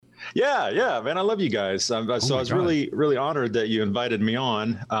Yeah, man. I love you guys. So I was really, really honored that you invited me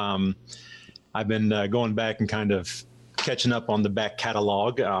on. I've been going back and kind of catching up on the back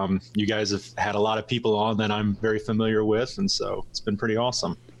catalog. You guys have had a lot of people on that I'm very familiar with, and so it's been pretty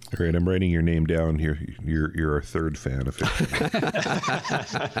awesome. All right, I'm writing your name down here. You're our third fan officially.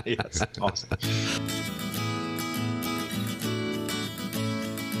 Yes, awesome.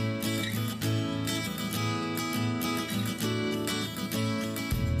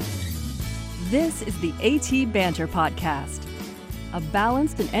 This is the AT Banter Podcast, a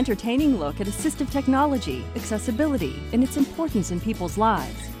balanced and entertaining look at assistive technology, accessibility, and its importance in people's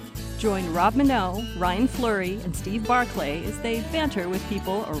lives. Join Rob Minot, Ryan Fleury, and Steve Barclay as they banter with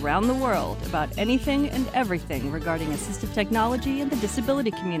people around the world about anything and everything regarding assistive technology and the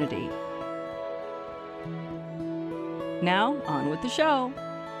disability community. Now, on with the show.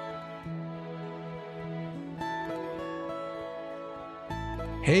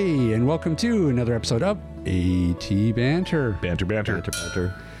 Hey, and welcome to another episode of AT Banter.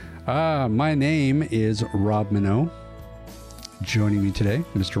 Banter. My name is Rob Minot. Joining me today,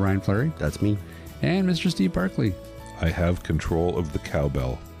 Mr. Ryan Fleury. That's me. And Mr. Steve Barclay. I have control of the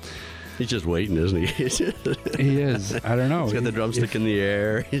cowbell. He's just waiting, isn't he? He is. I don't know. He's got the drumstick in the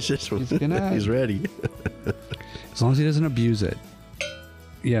air. He's ready. As long as he doesn't abuse it.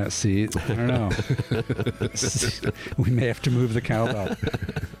 Yeah, see, I don't know. We may have to move the cowbell.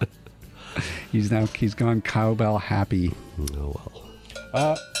 He's gone cowbell happy. Oh,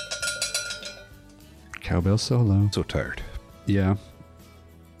 well. Cowbell solo. So tired. Yeah.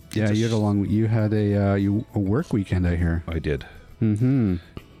 Yeah, you had a work weekend, I hear. I did. Mm-hmm.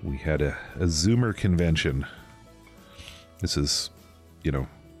 We had a Zoomer convention. This is,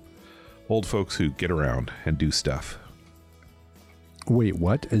 old folks who get around and do stuff. Wait,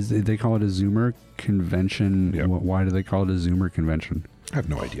 what? They call it a Zoomer convention? Yep. Why do they call it a Zoomer convention? I have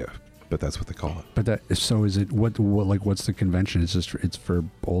no idea, but that's what they call it. But is it what's the convention? It's for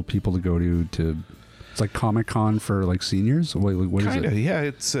old people to go to. It's like Comic-Con for like seniors. What is it? Yeah.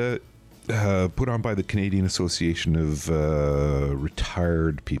 It's put on by the Canadian Association of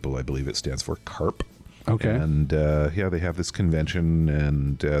Retired People. I believe it stands for CARP. Okay. And they have this convention,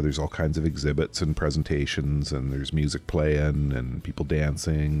 and there's all kinds of exhibits and presentations, and there's music playing and people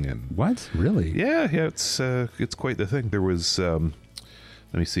dancing and what? Really? Yeah. It's quite the thing. There was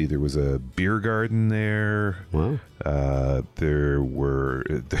let me see. There was a beer garden there. Wow. There were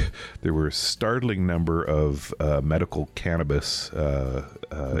a startling number of medical cannabis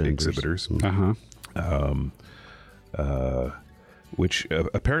exhibitors. Which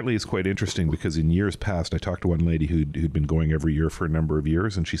apparently is quite interesting because in years past, I talked to one lady who'd been going every year for a number of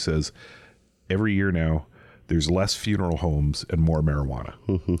years, and she says every year now there's less funeral homes and more marijuana.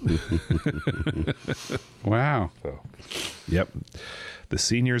 Wow. So, yep. The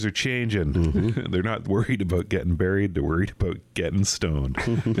seniors are changing. Mm-hmm. They're not worried about getting buried. They're worried about getting stoned.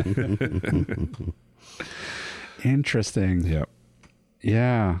 Interesting. Yep.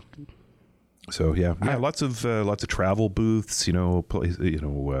 Yeah. So lots of travel booths,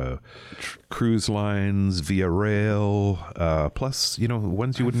 cruise lines, via rail, plus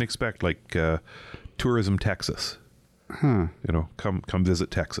ones you wouldn't expect, like Tourism Texas. Huh. Come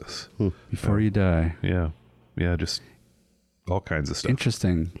visit Texas before you die. Yeah, just all kinds of stuff.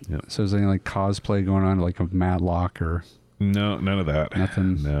 Interesting. Yep. So is there any like cosplay going on, like of Matlock or? No, none of that.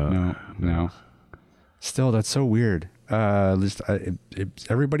 Nothing. No. Still, that's so weird.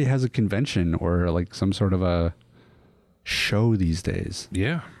 Everybody has a convention or like some sort of a show these days.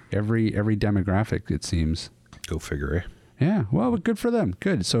 Yeah. Every demographic, it seems. Go figure, eh? Yeah. Well, good for them.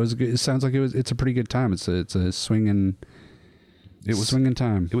 Good. So it sounds like it's a pretty good time. It's a swinging. It was swinging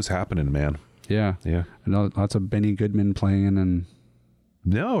time. It was happening, man. Yeah. Yeah. And lots of Benny Goodman playing and.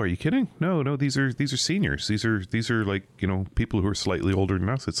 No, are you kidding? No. These are seniors. These are like people who are slightly older than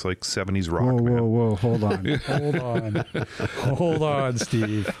us. It's like 70s rock. Whoa! Hold on,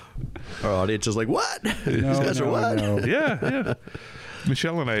 Steve. Our audience is like, what? These guys are what? No. Yeah.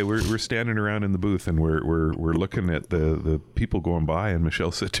 Michelle and I we're standing around in the booth and we're looking at the people going by, and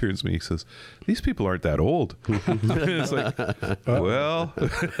Michelle turns to me and says, "These people aren't that old." It's like, well,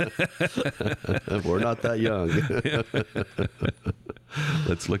 we're not that young.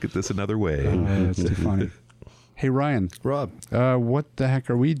 Let's look at this another way. That's too funny. Hey Ryan, Rob, what the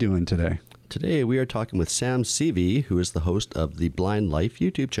heck are we doing today? Today we are talking with Sam Seavey, who is the host of the Blind Life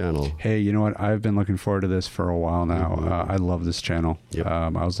YouTube channel. Hey, you know what? I've been looking forward to this for a while now. I love this channel. Yep.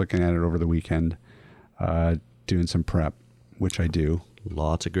 I was looking at it over the weekend, doing some prep, which I do.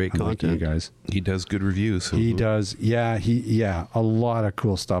 Lots of great Unlike content. you guys. He does good reviews. He does, a lot of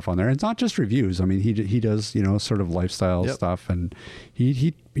cool stuff on there. It's not just reviews. I mean, he does, sort of lifestyle stuff, and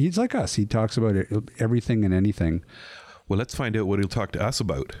he's like us. He talks about everything and anything. Well, let's find out what he'll talk to us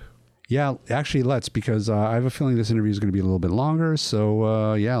about. Yeah, actually, let's, because I have a feeling this interview is going to be a little bit longer.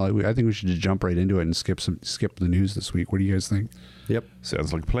 So I think we should just jump right into it and skip the news this week. What do you guys think? Yep.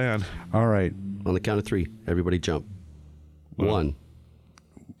 Sounds like a plan. All right. On the count of 3, everybody jump. 1,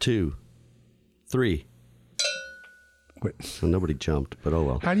 2, 3. Wait. Well, nobody jumped, but oh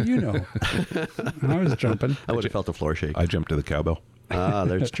well. How do you know? I was jumping. I would have felt the floor shake. I jumped to the cowbell.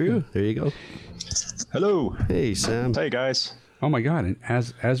 That's true. There you go. Hello. Hey, Sam. Hey, guys. Oh my God! And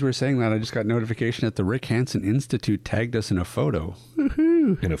as we're saying that, I just got notification that the Rick Hansen Institute tagged us in a photo.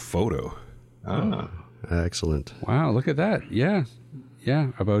 In a photo. Excellent. Wow! Look at that. Yeah.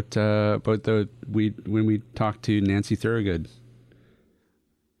 About when we talked to Nancy Thorogood,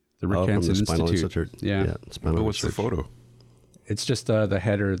 the Rick From Hansen the Spinal Institute. Institute. Yeah. Spinal But what's the Research. photo? It's just the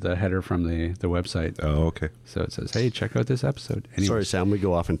header from the website. Oh, okay. So it says, "Hey, check out this episode." Anyway. Sorry, Sam. We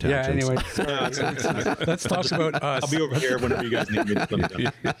go off in Yeah. tangents. Anyway, sorry. Let's talk about us. I'll be over here whenever you guys need me to come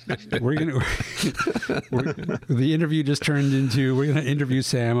down. We're the interview just turned into we're gonna interview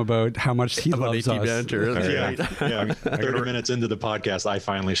Sam about how much he About loves AT us. banter. That's Yeah, right. 30 minutes into the podcast, I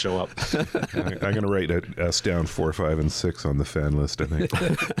finally show up. I'm going to write us down 4, 5, and 6 on the fan list, I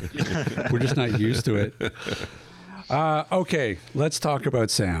think. We're just not used to it. Okay, let's talk about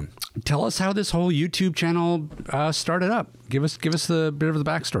Sam. Tell us how this whole YouTube channel started up. Give us the bit of the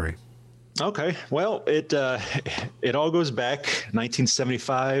backstory. Okay, well, it all goes back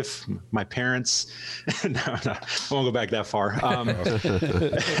 1975. My parents, no, I won't go back that far.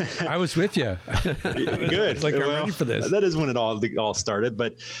 I was with you. Good, Like, I'm ready for this. That is when it all started.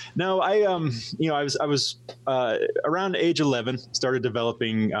 But no, I was around age 11, started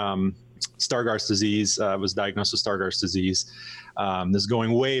developing Stargardt's disease. Was diagnosed with Stargardt's disease. This is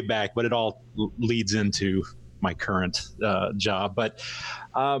going way back, but it all leads into my current job. But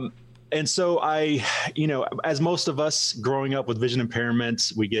and so I, as most of us growing up with vision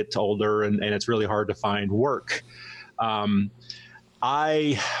impairments, we get older and it's really hard to find work.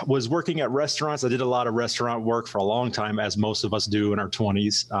 I was working at restaurants. I did a lot of restaurant work for a long time, as most of us do in our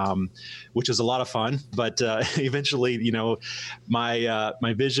 20s, which is a lot of fun. But eventually,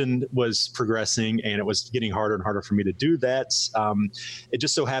 my vision was progressing and it was getting harder and harder for me to do that. It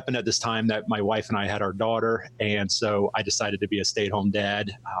just so happened at this time that my wife and I had our daughter. And so I decided to be a stay-at-home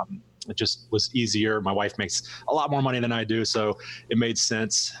dad. It just was easier. My wife makes a lot more money than I do, so it made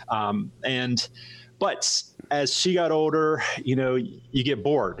sense. But as she got older, you get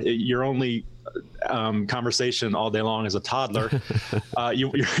bored. Your only conversation all day long as a toddler.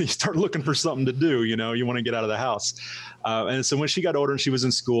 You start looking for something to do. You want to get out of the house. And so when she got older and she was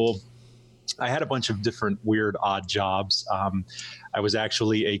in school, I had a bunch of different weird, odd jobs. I was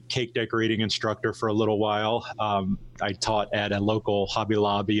actually a cake decorating instructor for a little while. I taught at a local Hobby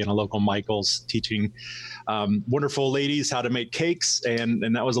Lobby and a local Michael's, teaching wonderful ladies how to make cakes,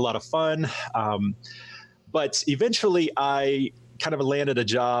 and that was a lot of fun. But eventually I kind of landed a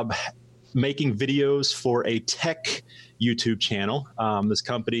job making videos for a tech YouTube channel. This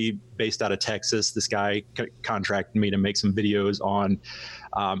company based out of Texas, this guy contracted me to make some videos on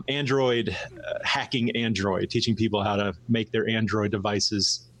Android, hacking Android, teaching people how to make their Android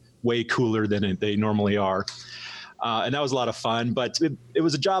devices way cooler than they normally are. And that was a lot of fun, but it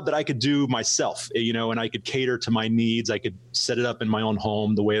was a job that I could do myself, and I could cater to my needs. I could set it up in my own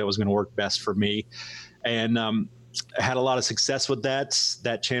home the way that was going to work best for me. And I had a lot of success with that.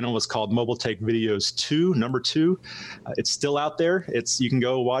 That channel was called Mobile Tech Videos 2, number 2. It's still out there. You can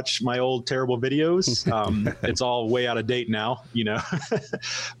go watch my old terrible videos. It's all way out of date now,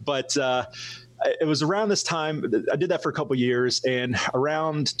 but it was around this time. I did that for a couple of years, and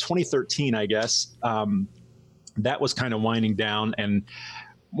around 2013, I guess, that was kind of winding down and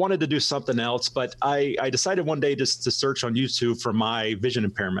wanted to do something else. But I decided one day just to search on YouTube for my vision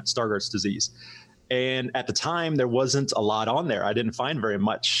impairment, Stargardt's disease. And at the time, there wasn't a lot on there. I didn't find very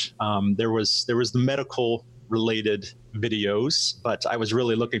much. There was the medical related videos, but I was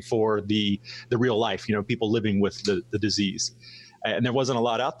really looking for the real life, people living with the disease. And there wasn't a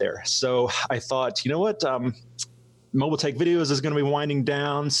lot out there. So I thought, what? Mobile Tech Videos is going to be winding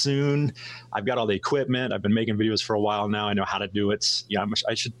down soon. I've got all the equipment. I've been making videos for a while now. I know how to do it.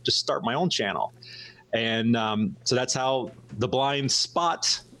 I should just start my own channel. And so that's how The Blind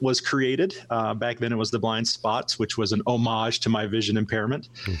Spot was created. Back then it was The Blind Spot, which was an homage to my vision impairment.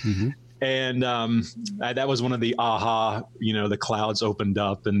 Mm-hmm. And that was one of the aha, the clouds opened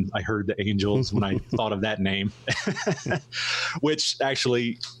up and I heard the angels when I thought of that name, which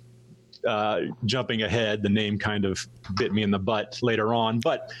actually, jumping ahead, the name kind of bit me in the butt later on.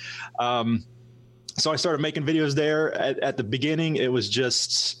 But so I started making videos there. At the beginning, it was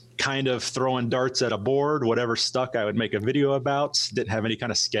just kind of throwing darts at a board, whatever stuck, I would make a video about. Didn't have any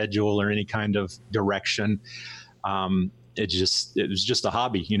kind of schedule or any kind of direction. It was just a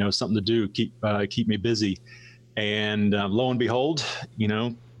hobby, something to do, keep me busy. And lo and behold,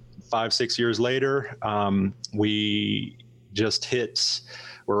 5-6 years later, we just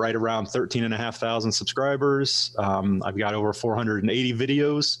we're right around 13,500 subscribers. I've got over 480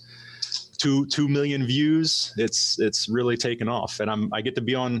 videos, 2 million views. It's really taken off, and I get to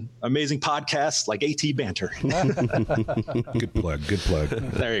be on amazing podcasts like AT Banter. Good plug.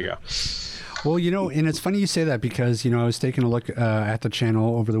 There you go. Well, and it's funny you say that because, I was taking a look at the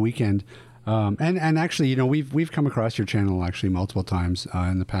channel over the weekend. And actually, we've come across your channel actually multiple times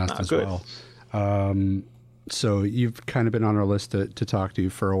in the past as good. Well. So you've kind of been on our list to talk to you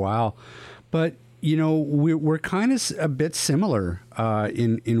for a while. But, we're kind of a bit similar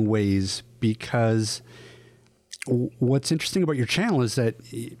in ways, because what's interesting about your channel is that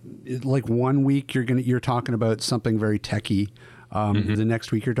like one week you're talking about something very techie. The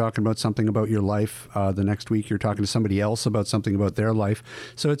next week you're talking about something about your life. The next week you're talking to somebody else about something about their life.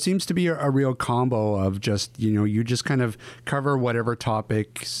 So it seems to be a real combo of just, you just kind of cover whatever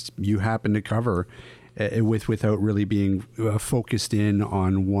topics you happen to cover without really being focused in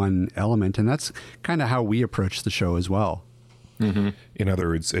on one element. And that's kind of how we approach the show as well. Mm-hmm. In other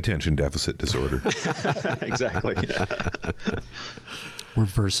words, attention deficit disorder. Exactly. We're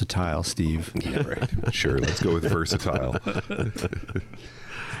versatile, Steve. Yeah, right. Sure, let's go with versatile.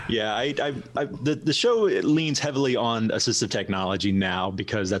 Yeah, the show leans heavily on assistive technology now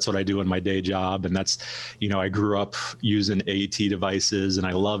because that's what I do in my day job, and that's, I grew up using AT devices and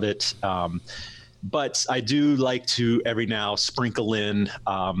I love it. But I do like to every now sprinkle in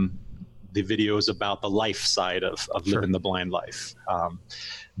the videos about the life side of living the blind life.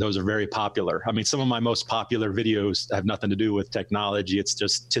 Those are very popular. I mean, some of my most popular videos have nothing to do with technology. It's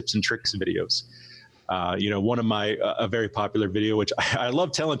just tips and tricks videos. One of my, a very popular video, which I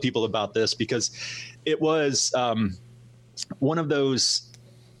love telling people about this because it was one of those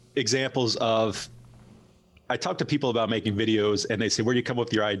examples of, I talk to people about making videos and they say, where do you come up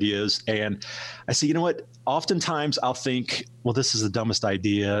with your ideas? And I say, you know what? Oftentimes I'll think, well, this is the dumbest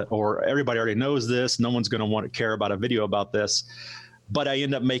idea, or everybody already knows this. No one's going to want to care about a video about this. But I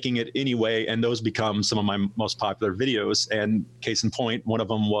end up making it anyway, and those become some of my most popular videos. And case in point, one of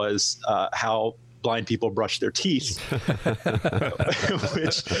them was how blind people brush their teeth,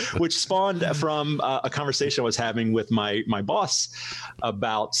 which spawned from a conversation I was having with my boss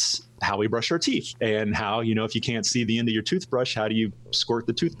about how we brush our teeth and how, if you can't see the end of your toothbrush, how do you squirt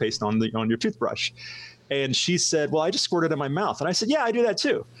the toothpaste on your toothbrush? And she said, well, I just squirt it in my mouth. And I said, yeah, I do that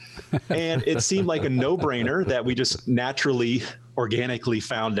too. And it seemed like a no-brainer that we just naturally, organically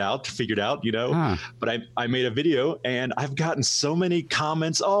figured out, but I made a video and I've gotten so many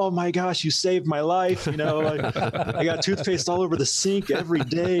comments. Oh my gosh, you saved my life. I got toothpaste all over the sink every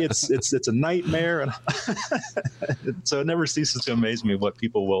day. It's a nightmare. And so it never ceases to amaze me what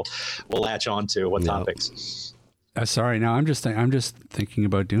people will latch onto, what topics. Sorry, no, I'm just thinking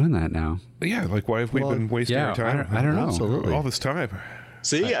about doing that now. But yeah, like why have we been wasting our time? I don't know. Absolutely. All this time.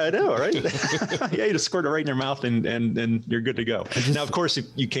 See, I know, right? Yeah, you just squirt it right in your mouth and you're good to go. Now, of course,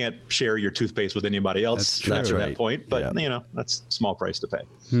 you can't share your toothpaste with anybody else That's at right. that point, but that's a small price to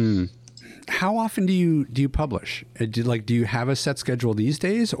pay. How often do you publish? Do you have a set schedule these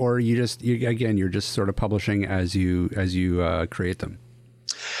days, or you're just sort of publishing as you create them?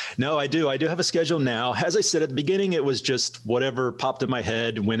 No, I do. I do have a schedule now. As I said at the beginning, it was just whatever popped in my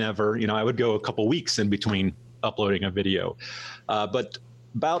head whenever. I would go a couple weeks in between uploading a video. But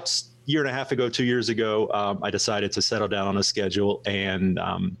about a year and a half ago, 2 years ago, I decided to settle down on a schedule, and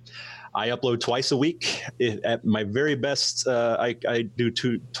I upload twice a week. At my very best, I do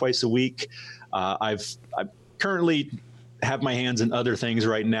twice a week. I currently have my hands in other things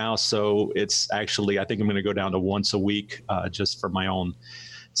right now, so it's actually, I think I'm going to go down to once a week, just for my own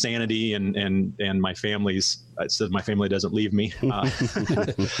sanity and my family's, so my family doesn't leave me.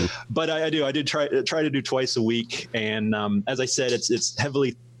 But I did try to do twice a week. And as I said, it's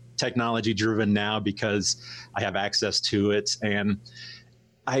heavily technology driven now because I have access to it. And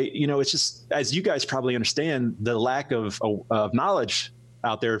it's just, as you guys probably understand, the lack of knowledge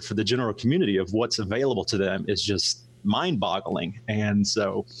out there for the general community of what's available to them is just mind boggling. And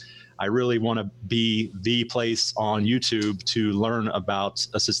so I really want to be the place on YouTube to learn about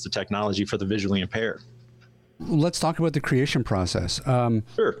assistive technology for the visually impaired. Let's talk about the creation process.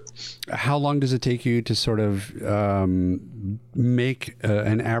 Sure. How long does it take you to sort of make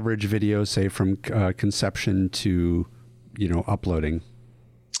an average video, say from conception to, uploading?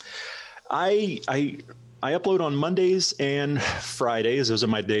 I upload on Mondays and Fridays. Those are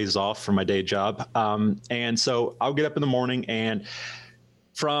my days off from my day job. And so I'll get up in the morning, and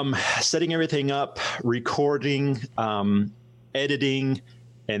from setting everything up, recording, editing,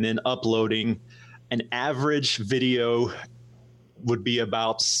 and then uploading, an average video would be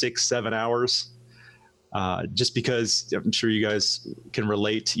about 6-7 hours. Just because I'm sure you guys can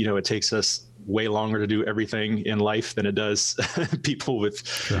relate, it takes us way longer to do everything in life than it does people with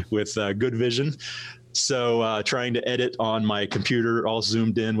good vision. So trying to edit on my computer, all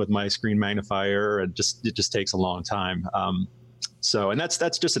zoomed in with my screen magnifier, and it just takes a long time. And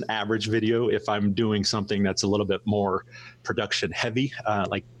that's just an average video. If I'm doing something that's a little bit more production heavy,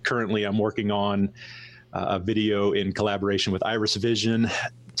 like currently I'm working on a video in collaboration with Iris Vision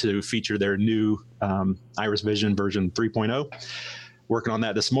to feature their new Iris Vision version 3.0. Working on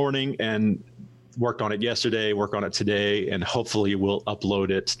that this morning, and worked on it yesterday, work on it today, and hopefully we'll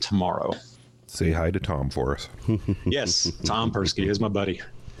upload it tomorrow. Say hi to Tom for us. Yes, Tom Persky is my buddy.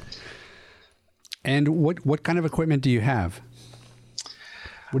 And what kind of equipment do you have?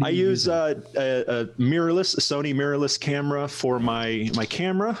 I use a mirrorless, a Sony mirrorless camera for my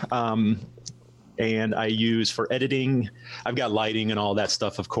camera. And I use for editing, I've got lighting and all that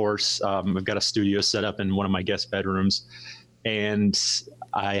stuff, of course. I've got a studio set up in one of my guest bedrooms. And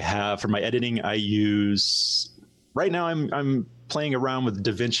I have, for my editing, I use, right now I'm playing around with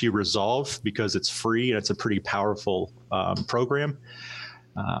DaVinci Resolve because it's free and it's a pretty powerful program.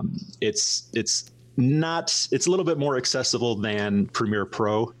 It's a little bit more accessible than Premiere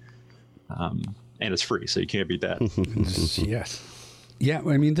Pro, and it's free, so you can't beat that. Yes. Yeah,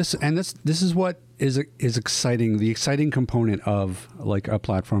 I mean this is what is exciting. The exciting component of like a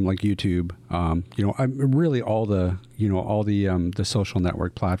platform like YouTube, really all the social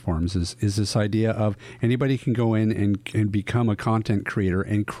network platforms is this idea of anybody can go in and become a content creator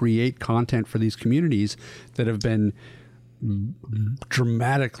and create content for these communities that have been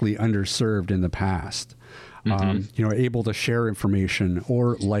dramatically underserved in the past. Mm-hmm. Able to share information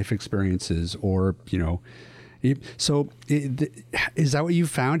or life experiences, or so is that what you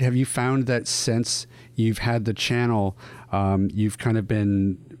found? Have you found that since you've had the channel, you've kind of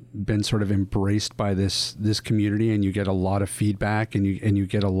been sort of embraced by this community, and you get a lot of feedback, and you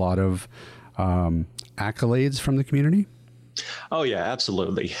get a lot of accolades from the community? Oh yeah,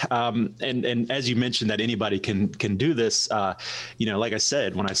 absolutely. And as you mentioned that anybody can do this, like I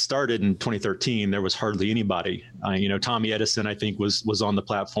said, when I started in 2013, there was hardly anybody. Tommy Edison, I think, was on the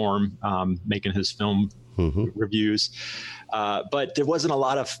platform making his film reviews, but there wasn't a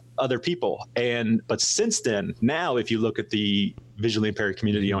lot of other people. But since then, now if you look at the visually impaired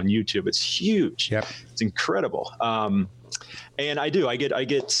community on YouTube, it's huge. Yep. It's incredible. And I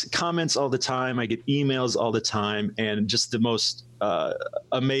get comments all the time. I get emails all the time, and just the most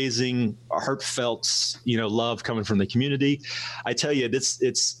amazing, heartfelt, love coming from the community. I tell you,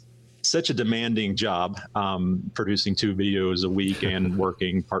 it's such a demanding job, producing 2 videos a week and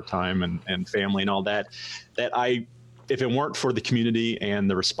working part-time and family and all that if it weren't for the community and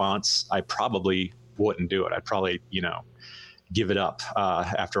the response, I probably wouldn't do it. I'd probably, give it up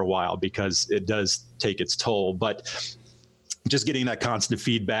after a while, because it does take its toll. But just getting that constant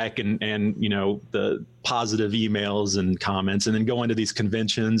feedback and the positive emails and comments, and then going to these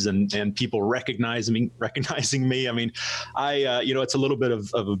conventions and people recognizing me. I mean, it's a little bit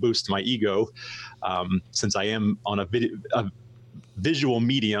of a boost to my ego, since I am on a visual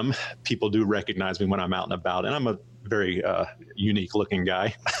medium. People do recognize me when I'm out and about, and I'm a very unique looking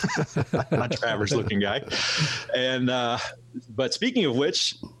guy, not your average looking guy. And but speaking of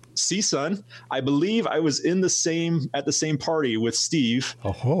which, CSUN, I believe I was at the same party with Steve.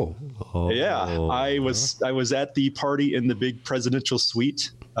 Oh. Yeah, I was at the party in the big presidential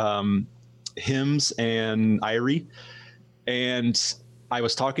suite, Hims and Irie, and I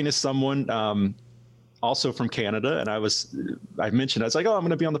was talking to someone also from Canada, and I was like, oh, I'm going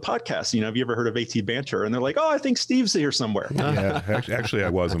to be on the podcast. Have you ever heard of AT Banter? And they're like, oh, I think Steve's here somewhere. Yeah, actually I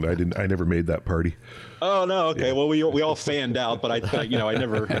wasn't. I never made that party. Oh no, okay. Yeah. Well, we all fanned out, but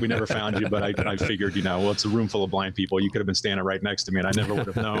we never found you. But I figured, it's a room full of blind people. You could have been standing right next to me, and I never would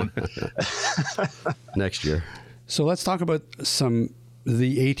have known. Next year. So let's talk about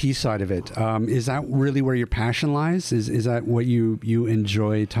the AT side of it. Is that really where your passion lies? Is that what you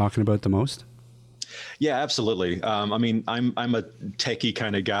enjoy talking about the most? Yeah, absolutely. I mean, I'm a techie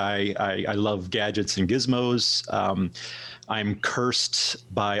kind of guy. I love gadgets and gizmos. I'm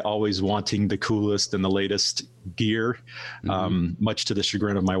cursed by always wanting the coolest and the latest gear, much to the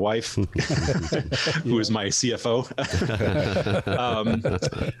chagrin of my wife, who is my CFO.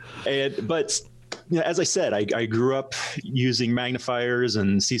 But you know, as I said, I grew up using magnifiers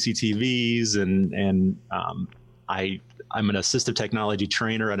and CCTVs, and I'm an assistive technology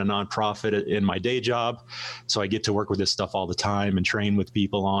trainer at a nonprofit in my day job. So I get to work with this stuff all the time and train with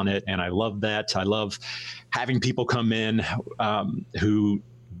people on it. And I love that. I love having people come in who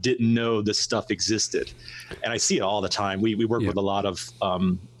didn't know this stuff existed. And I see it all the time. We work with a lot of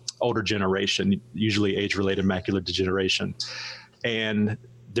older generation, usually age-related macular degeneration. And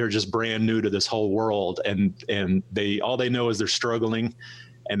they're just brand new to this whole world. And all they know is they're struggling,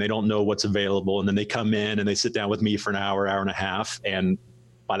 and they don't know what's available. And then they come in and they sit down with me for an hour and a half. And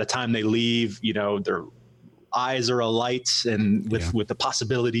by the time they leave, you know, their eyes are alight and with the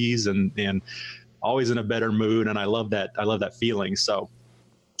possibilities and always in a better mood. And I love that. I love that feeling. So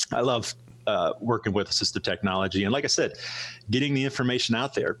I love working with assistive technology. And like I said, getting the information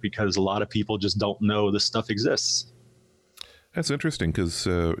out there, because a lot of people just don't know this stuff exists. That's interesting because,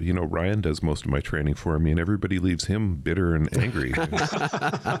 you know, Ryan does most of my training for me, and everybody leaves him bitter and angry.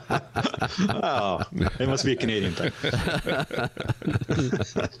 Oh, it must be a Canadian thing.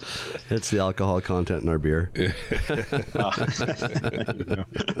 It's the alcohol content in our beer.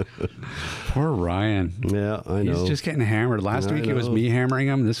 Poor Ryan. Yeah, I know. He's just getting hammered. Last week it was me hammering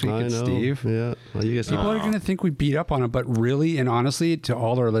him. This week it's Steve. Yeah. Well, you guys People are going to think we beat up on him, but really and honestly, to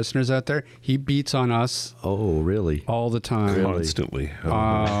all our listeners out there, he beats on us. Oh, really? All the time. Constantly.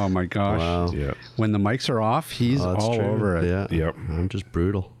 Oh my gosh. Wow. Yeah. When the mics are off, he's all true. over it. Yeah. Yep. I'm just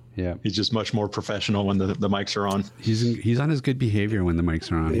brutal. Yeah. He's just much more professional when the mics are on. He's on his good behavior when the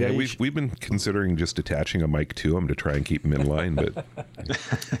mics are on. Yeah, we've been considering just attaching a mic to him to try and keep him in line, but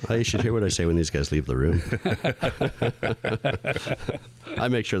Oh, you should hear what I say when these guys leave the room. I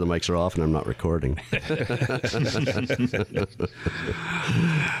make sure the mics are off and I'm not recording.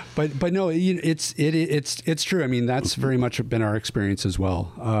 But no, it's true. I mean, that's very much been our experience as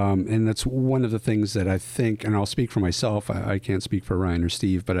well, and that's one of the things that I think. And I'll speak for myself. I can't speak for Ryan or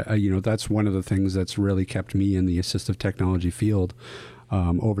Steve, but that's one of the things that's really kept me in the assistive technology field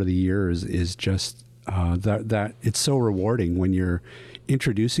over the years. Is just that it's so rewarding when you're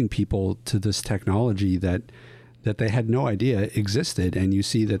introducing people to this technology that they had no idea existed, and you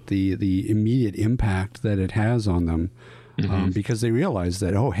see that the immediate impact that it has on them. Because they realize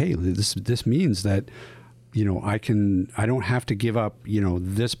that, oh, hey, this means that, you know, I don't have to give up, you know,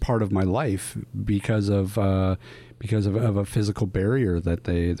 this part of my life because of a physical barrier that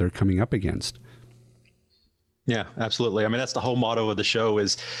they're coming up against. Yeah, absolutely. I mean, that's the whole motto of the show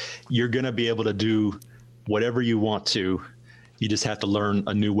is you're going to be able to do whatever you want to. You just have to learn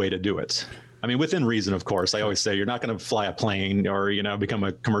a new way to do it. I mean, within reason, of course. I always say you're not going to fly a plane or, you know, become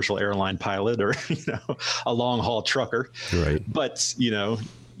a commercial airline pilot or, you know, a long haul trucker. Right. But, you know,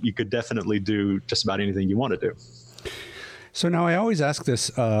 you could definitely do just about anything you want to do. So now I always ask this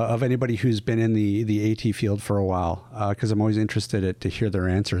of anybody who's been in the AT field for a while, because I'm always interested to hear their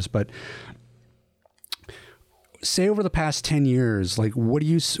answers. But say over the past 10 years, like where do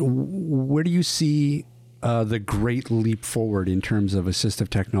you see the great leap forward in terms of assistive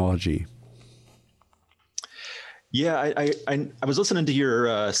technology? Yeah, I was listening to your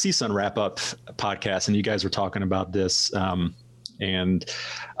CSUN wrap up podcast, and you guys were talking about this. You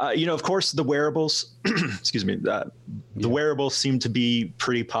know, of course, the wearables, excuse me, the wearables seem to be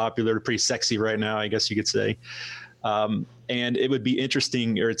pretty popular, pretty sexy right now, I guess you could say. And it would be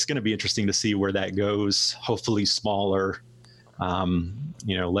interesting, or it's going to be interesting to see where that goes. Hopefully smaller,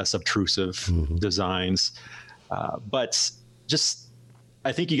 you know, less obtrusive designs. But just,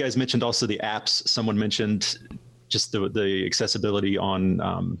 I think you guys mentioned also the apps. Someone mentioned just the accessibility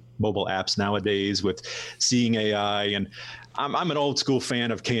on mobile apps nowadays with Seeing AI. And I'm an old school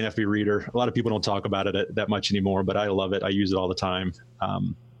fan of KNFB Reader. A lot of people don't talk about it that much anymore, but I love it. I use it all the time.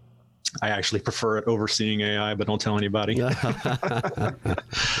 I actually prefer it over Seeing AI, but don't tell anybody. I've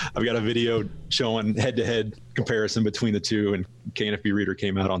got a video showing head-to-head comparison between the two, and KNFB Reader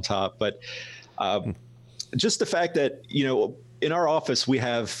came out on top. But just the fact that, you know, in our office, we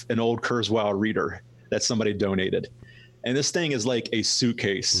have an old Kurzweil reader that somebody donated. And this thing is like a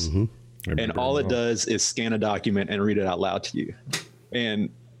suitcase. And all it does is scan a document and read it out loud to you. And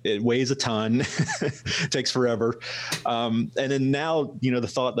it weighs a ton, takes forever. And then now, you know, the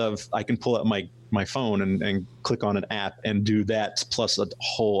thought of I can pull up my phone and click on an app and do that plus a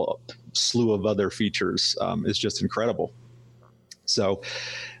whole slew of other features is just incredible. So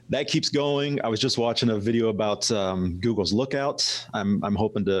that keeps going. I was just watching a video about Google's Lookout. I'm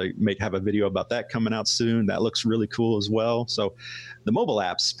hoping to have a video about that coming out soon. That looks really cool as well. So the mobile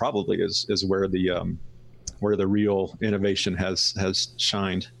apps probably is where the real innovation has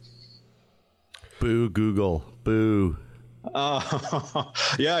shined. Boo, Google. Boo.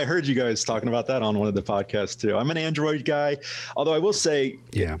 Yeah, I heard you guys talking about that on one of the podcasts too. I'm an Android guy, although I will say,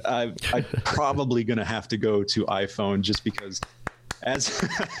 I'm probably going to have to go to iPhone just because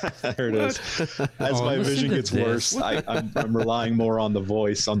there it is. As my vision gets worse, I'm relying more on the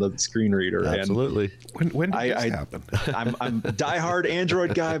voice on the screen reader. Absolutely. And when did this happen? I'm a diehard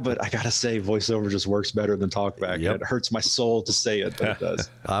Android guy, but I gotta say, VoiceOver just works better than TalkBack. It hurts my soul to say it, but it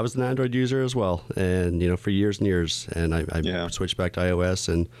does. I was an Android user as well, and for years and years, and I switched back to iOS,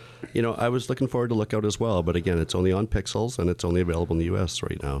 and I was looking forward to Lookout as well, but again, it's only on Pixels, and it's only available in the US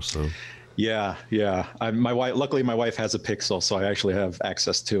right now. So. Yeah. Luckily, my wife has a Pixel, so I actually have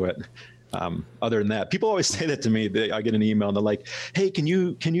access to it. Other than that, people always say that to me. I get an email and they're like, "Hey, can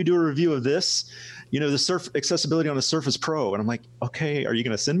you do a review of this? The accessibility on the Surface Pro." And I'm like, "Okay, are you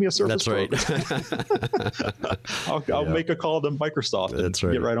going to send me a Surface Pro?" That's right. I'll make a call to Microsoft and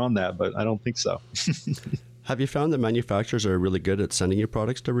get right on that, but I don't think so. Have you found that manufacturers are really good at sending you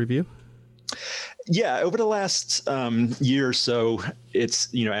products to review? Yeah, over the last year or so, it's,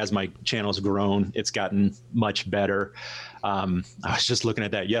 as my channel's grown, it's gotten much better. I was just looking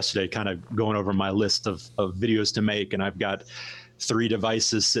at that yesterday, kind of going over my list of videos to make, and I've got 3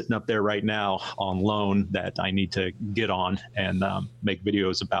 devices sitting up there right now on loan that I need to get on and make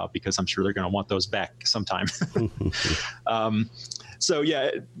videos about, because I'm sure they're going to want those back sometime. So yeah,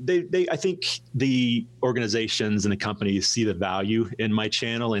 I think the organizations and the companies see the value in my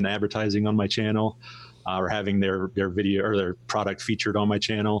channel and advertising on my channel, or having their video or their product featured on my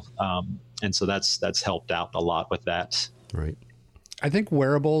channel, and so that's helped out a lot with that. Right. I think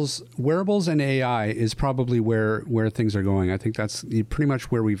wearables and AI is probably where things are going. I think that's pretty much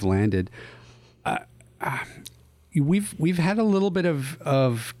where we've landed. We've had a little bit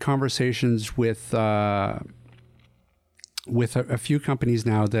of conversations with a few companies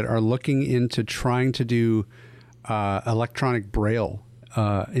now that are looking into trying to do electronic braille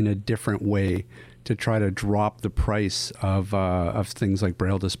in a different way to try to drop the price of things like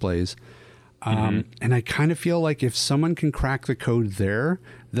braille displays. And I kind of feel like if someone can crack the code there,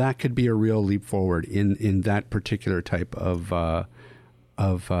 that could be a real leap forward in that particular type of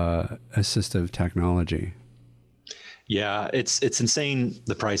assistive technology. Yeah, it's insane,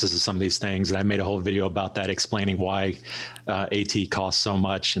 the prices of some of these things. And I made a whole video about that, explaining why AT costs so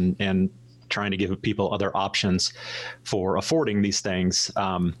much and trying to give people other options for affording these things.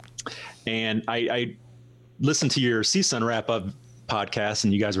 And I listened to your CSUN wrap-up podcast,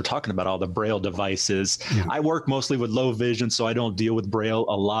 and you guys were talking about all the Braille devices. Yeah. I work mostly with low vision, so I don't deal with Braille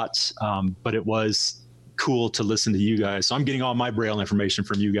a lot, but it was cool to listen to you guys. So I'm getting all my Braille information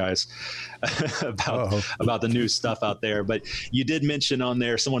from you guys about the new stuff out there. But you did mention on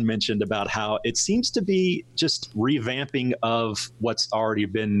there, someone mentioned about how it seems to be just revamping of what's already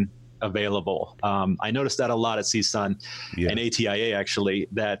been available. I noticed that a lot at CSUN and ATIA, actually,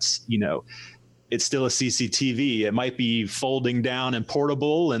 that's, it's still a CCTV. It might be folding down and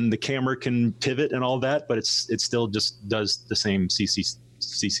portable, and the camera can pivot and all that, but it still just does the same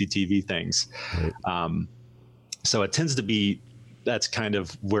CCTV things. Right. So it tends to be, that's kind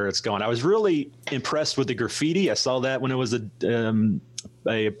of where it's going. I was really impressed with the graffiti. I saw that when it was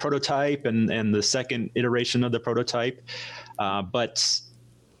a prototype and the second iteration of the prototype, but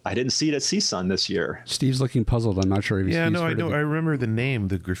I didn't see it at CSUN this year. Steve's looking puzzled. I'm not sure if he's I know. I remember the name,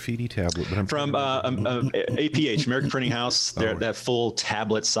 the graffiti tablet. But I'm from APH, American Printing House. That full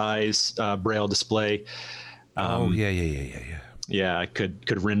tablet size Braille display. Yeah, I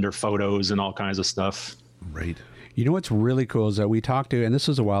could render photos and all kinds of stuff. Right. You know what's really cool is that we talked to, and this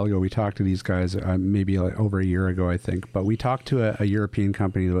was a while ago, we talked to these guys maybe like over a year ago, I think, but we talked to a European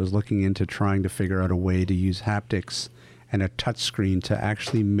company that was looking into trying to figure out a way to use haptics and a touch screen to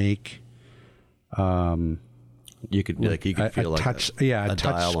actually make you could feel like touch, a touch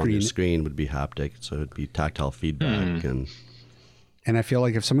dial screen. On your screen would be haptic, so it'd be tactile feedback. And I feel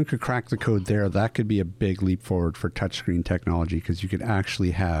like if someone could crack the code there, that could be a big leap forward for touchscreen technology, because you could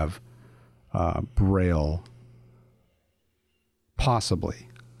actually have Braille possibly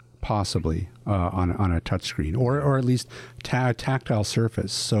on a touchscreen, or at least tactile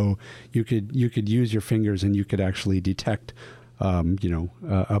surface. So you could use your fingers and you could actually detect, a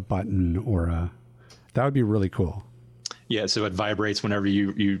button or that would be really cool. Yeah. So it vibrates whenever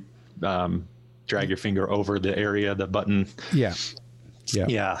you drag your finger over the area, the button. Yeah.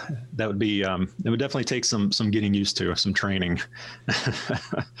 Yeah, that would be. It would definitely take some getting used to, some training.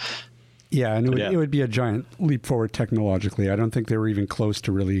 Yeah, and it would be a giant leap forward technologically. I don't think they were even close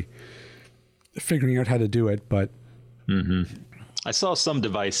to really figuring out how to do it, but. I saw some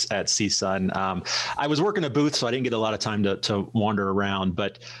device at CSUN. I was working a booth, so I didn't get a lot of time to wander around,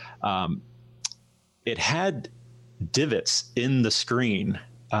 but it had divots in the screen,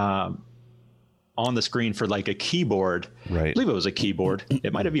 on the screen for like a keyboard. Right. I believe it was a keyboard.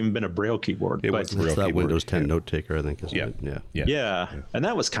 It might have even been a Braille keyboard. It was a Braille It's that keyboard. Windows 10 note taker, I think, isn't it? Yeah. And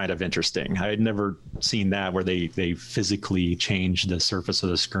that was kind of interesting. I had never seen that where they physically changed the surface of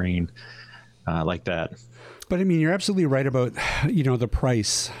the screen like that. But I mean, you're absolutely right about, the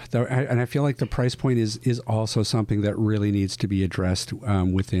price. And I feel like the price point is also something that really needs to be addressed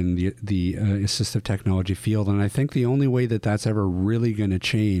within the assistive technology field. And I think the only way that that's ever really going to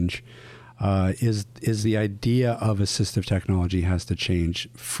change is the idea of assistive technology has to change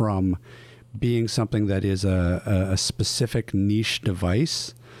from being something that is a specific niche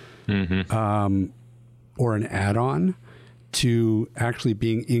device or an add-on to actually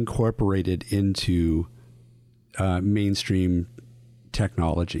being incorporated into mainstream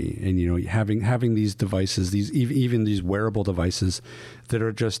technology. And having these devices, even these wearable devices that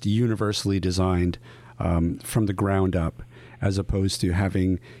are just universally designed from the ground up, as opposed to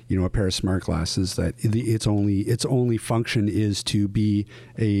having a pair of smart glasses that its only function is to be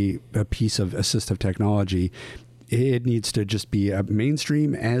a piece of assistive technology. It needs to just be a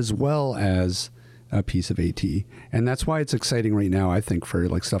mainstream as well as a piece of AT, and that's why it's exciting right now, I think, for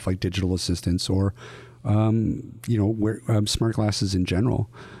like stuff like digital assistants or smart glasses in general,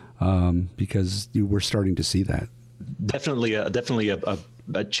 because we're starting to see that. Definitely a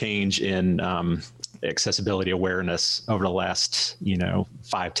change in accessibility awareness over the last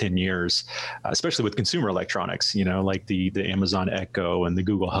 5-10 years, especially with consumer electronics, like the Amazon Echo and the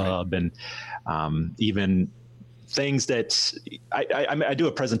Google Hub, and even things that I do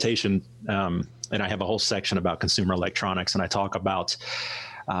a presentation and I have a whole section about consumer electronics, and I talk about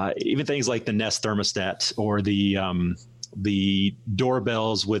even things like the Nest thermostat or the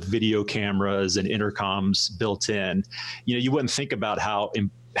doorbells with video cameras and intercoms built in. You wouldn't think about how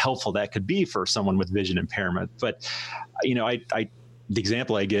helpful that could be for someone with vision impairment. But, the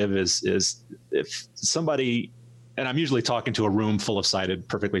example I give is if somebody, and I'm usually talking to a room full of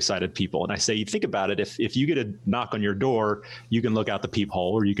perfectly sighted people, and I say, you think about it, if you get a knock on your door, you can look out the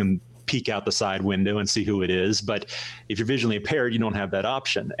peephole or you can peek out the side window and see who it is. But if you're visually impaired, you don't have that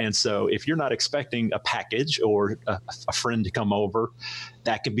option. And so if you're not expecting a package or a friend to come over,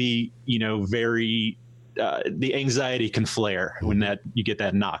 that could be, very, the anxiety can flare when you get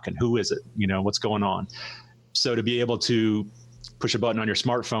that knock, and who is it? What's going on? So to be able to push a button on your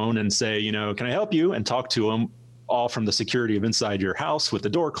smartphone and say, can I help you? And talk to them all from the security of inside your house with the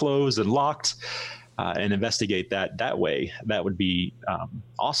door closed and locked, and investigate that way, that would be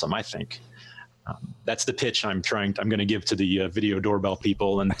awesome, I think. That's the pitch I'm going to give to the video doorbell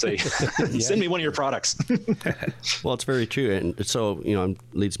people and say, send me one of your products. Well, it's very true. And so,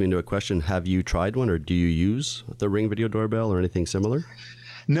 leads me into a question. Have you tried one, or do you use the Ring video doorbell or anything similar?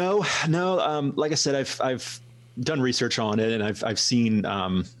 No. Like I said, I've done research on it, and I've seen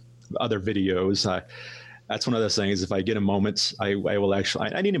other videos. That's one of those things. If I get a moment, I will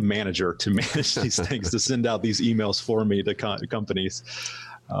actually. I need a manager to manage these things, to send out these emails for me to companies,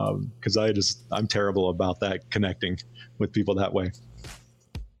 because I'm terrible about that, connecting with people that way.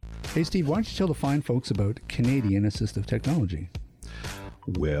 Hey, Steve, why don't you tell the fine folks about Canadian Assistive Technology?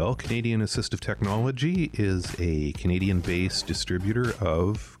 Well, Canadian Assistive Technology is a Canadian-based distributor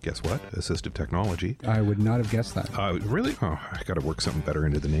of, guess what, assistive technology. I would not have guessed that. Really? Oh, I got to work something better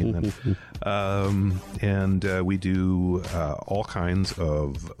into the name then. And we do all kinds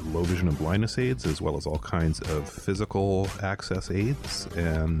of low vision and blindness aids, as well as all kinds of physical access aids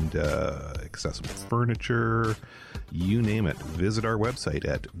and accessible furniture, you name it. Visit our website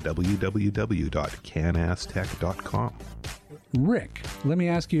at www.canastech.com. Rick, let me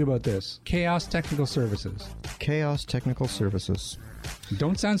ask you about this. Chaos Technical Services. Chaos Technical Services.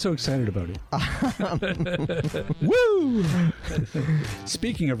 Don't sound so excited about it. Woo!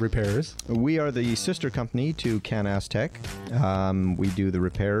 Speaking of repairs, we are the sister company to Canastech. We do the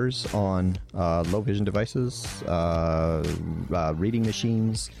repairs on low vision devices, reading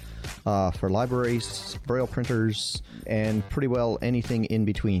machines, for libraries, Braille printers, and pretty well anything in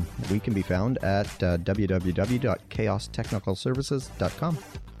between. We can be found at www.chaostechnicalservices.com.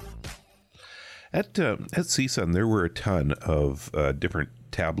 At CSUN, there were a ton of different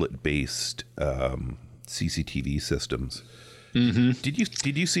tablet-based CCTV systems. Mm-hmm.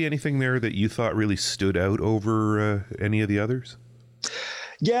 Did you see anything there that you thought really stood out over any of the others?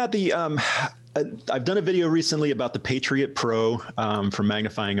 Yeah, I've done a video recently about the Patriot Pro for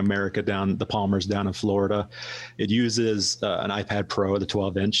magnifying America down the Palmers down in Florida. It uses an iPad Pro, the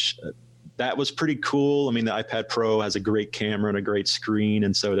 12-inch. That was pretty cool. I mean, the iPad Pro has a great camera and a great screen,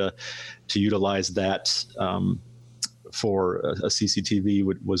 and so to utilize that for a CCTV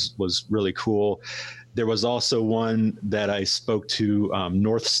was really cool. There was also one that I spoke to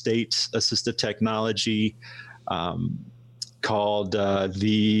North State Assistive Technology. Called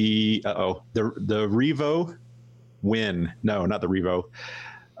the Revo Win. No, not the Revo.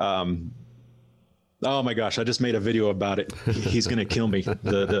 Oh my gosh, I just made a video about it. He's going to kill me,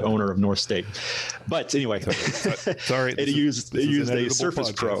 the owner of North State. But anyway, sorry. It used a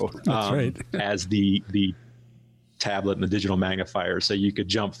Surface Pro as the tablet and the digital magnifier. So you could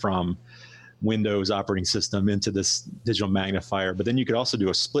jump from Windows operating system into this digital magnifier. But then you could also do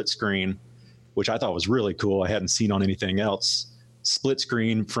a split screen, which I thought was really cool. I hadn't seen on anything else. Split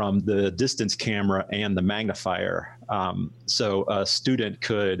screen from the distance camera and the magnifier. So a student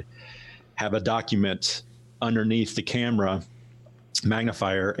could have a document underneath the camera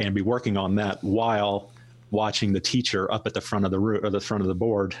magnifier and be working on that while watching the teacher up at the front of the room or the front of the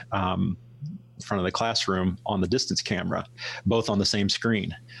board, front of the classroom on the distance camera, both on the same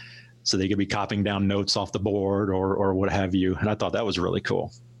screen. So they could be copying down notes off the board or what have you. And I thought that was really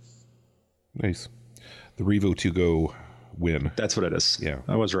cool. Nice. The Revo 2 Go Win. That's what it is. Yeah.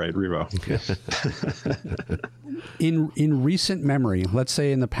 I was right, Revo. In recent memory, let's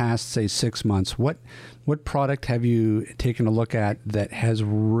say in the past, say 6 months, what product have you taken a look at that has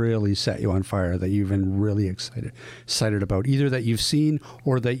really set you on fire, that you've been really excited about, either that you've seen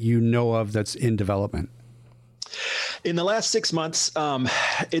or that you know of that's in development? In the last 6 months,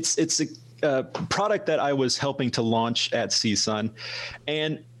 it's a product that I was helping to launch at CSUN,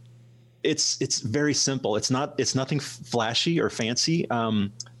 and it's very simple. It's nothing flashy or fancy,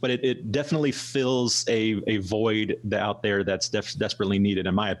 but it definitely fills a void out there that's desperately needed,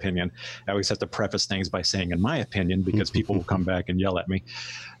 in my opinion. I always have to preface things by saying, in my opinion, because people will come back and yell at me.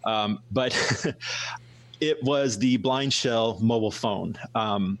 But it was the BlindShell mobile phone.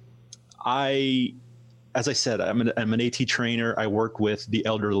 As I said, I'm an AT trainer. I work with the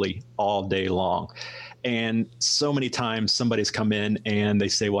elderly all day long. And so many times somebody's come in and they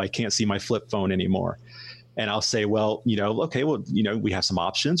say, well, I can't see my flip phone anymore. And I'll say, well, okay, well, we have some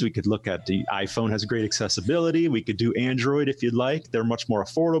options. We could look at the iPhone has great accessibility. We could do Android if you'd like. They're much more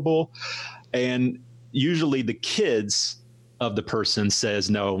affordable. And usually the kids of the person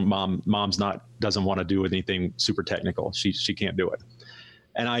says, no, mom's doesn't want to do anything super technical. She can't do it.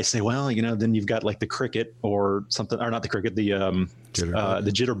 And I say, well, then you've got like the Cricket or something, or not the Cricket, the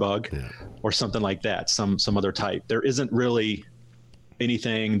Jitterbug, or something like that, some other type. There isn't really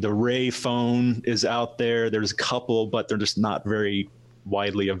anything. The Ray phone is out there. There's a couple, but they're just not very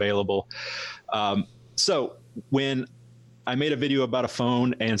widely available. So when I made a video about a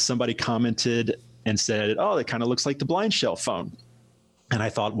phone and somebody commented and said, oh, it kind of looks like the BlindShell phone. And I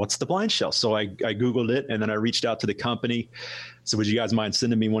thought, what's the BlindShell? So I Googled it, and then I reached out to the company. So would you guys mind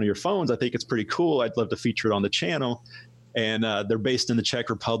sending me one of your phones? I think it's pretty cool. I'd love to feature it on the channel. And they're based in the Czech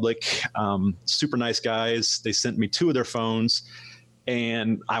Republic. Super nice guys. They sent me 2 of their phones,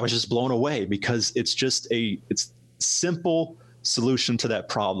 and I was just blown away because it's just it's simple solution to that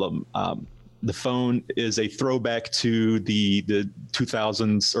problem. The phone is a throwback to the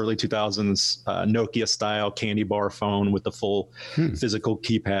 2000s, early 2000s Nokia style candy bar phone with the full physical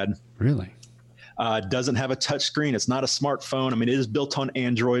keypad. Really? Doesn't have a touch screen. It's not a smartphone. I mean, it is built on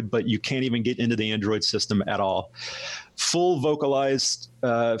Android, but you can't even get into the Android system at all. Full vocalized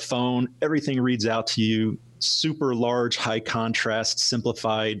phone. Everything reads out to you. Super large, high contrast,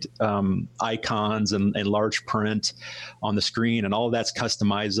 simplified icons and large print on the screen, and all of that's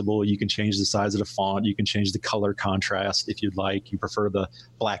customizable. You can change the size of the font. You can change the color contrast if you'd like. You prefer the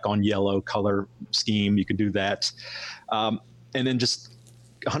black on yellow color scheme, you can do that. And then just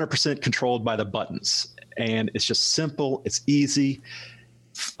 100% controlled by the buttons. And it's just simple. It's easy.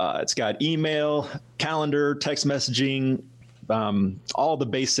 It's got email, calendar, text messaging, all the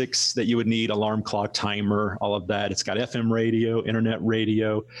basics that you would need, alarm clock, timer, all of that. It's got FM radio, internet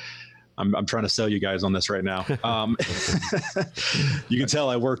radio. I'm trying to sell you guys on this right now. You can tell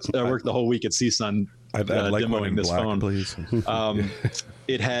I worked the whole week at CSUN demoing this phone. Please.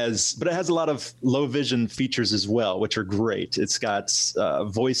 It has a lot of low vision features as well, which are great. It's got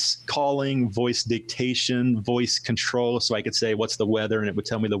voice calling, voice dictation, voice control. So I could say, what's the weather? And it would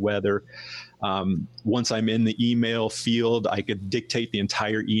tell me the weather. Once I'm in the email field, I could dictate the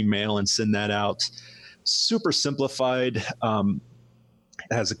entire email and send that out. Super simplified.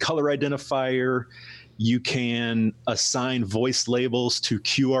 It has a color identifier. You can assign voice labels to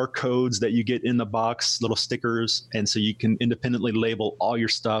QR codes that you get in the box, little stickers. And so you can independently label all your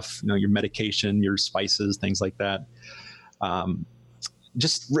stuff, you know, your medication, your spices, things like that.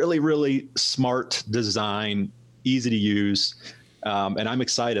 Just really, really smart design, easy to use. And I'm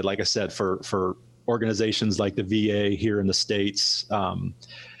excited, like I said, for organizations like the VA here in the States.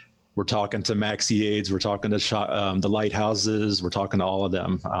 We're talking to MaxiAids, we're talking to the lighthouses, we're talking to all of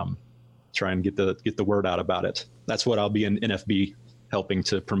them. Try and get the word out about it. That's what I'll be in NFB helping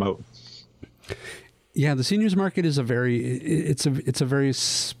to promote. Yeah, the seniors market is a very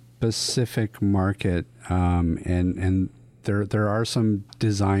specific market, and there are some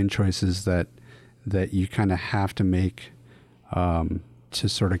design choices that you kind of have to make to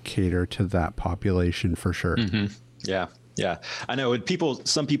sort of cater to that population for sure. Mm-hmm. Yeah. I know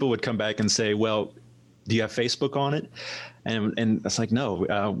some people would come back and say, well, do you have Facebook on it? And it's like, no,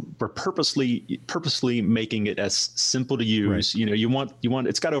 we're purposely making it as simple to use. Right. You know, you want,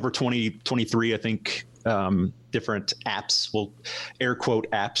 it's got over 23, I think, different apps, well, air quote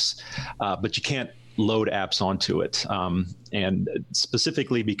apps, but you can't load apps onto it. And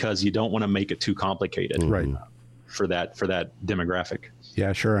specifically because you don't want to make it too complicated. Right. For that demographic.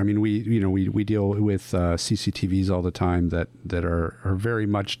 Yeah, sure. I mean, we deal with CCTVs all the time that are very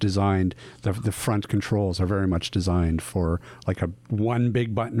much designed. The front controls are very much designed for like one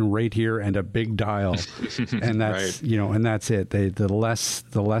big button right here and a big dial, and that's right. And that's it. The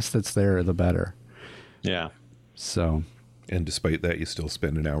less that's there, the better. Yeah. So. And despite that, you still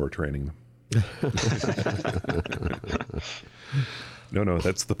spend an hour training them. No,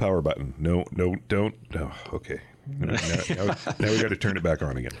 that's the power button. No, don't. No, okay. Now we got to turn it back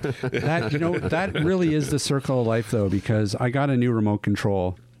on again. That really is the circle of life, though, because I got a new remote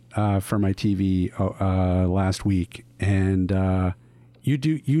control for my TV last week, and you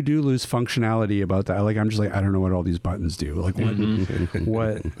do lose functionality about that. Like, I'm just like, I don't know what all these buttons do. Like,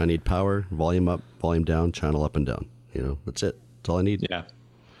 what? I need power, volume up, volume down, channel up and down. That's it. That's all I need. Yeah.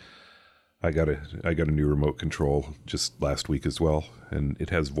 I got a new remote control just last week as well, and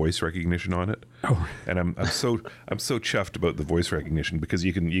it has voice recognition on it. Oh. And I'm so chuffed about the voice recognition because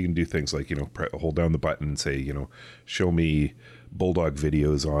you can do things like hold down the button and say show me bulldog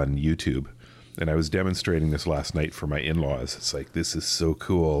videos on YouTube. And I was demonstrating this last night for my in-laws. It's like, this is so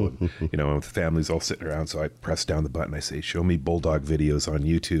cool. And, the family's all sitting around, so I press down the button. I say, show me bulldog videos on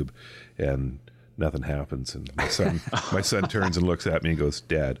YouTube, and nothing happens. And my son turns and looks at me and goes,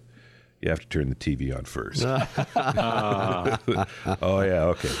 Dad, you have to turn the TV on first. Oh, yeah,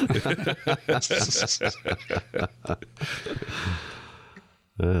 okay.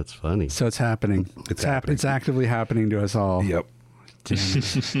 That's funny. So it's happening. It's actively happening to us all. Yep. Damn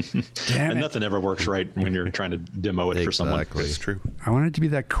it. And nothing ever works right when you're trying to demo it for someone. That's true. I wanted to be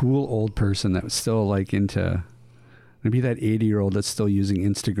that cool old person that was still like into, maybe that 80-year-old that's still using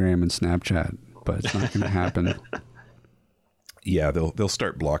Instagram and Snapchat, but it's not going to happen. Yeah, they'll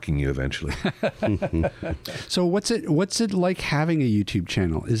start blocking you eventually. So what's it like having a YouTube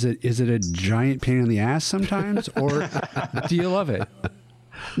channel? Is it a giant pain in the ass sometimes, or do you love it?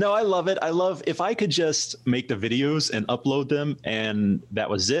 No, I love it. I love if I could just make the videos and upload them and that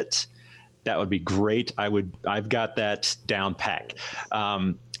was it. That would be great. I've got that down pack.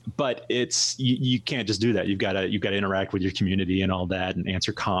 But it's you can't just do that. You've got to interact with your community and all that and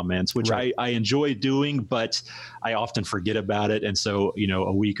answer comments, which right. I enjoy doing, but I often forget about it. And so,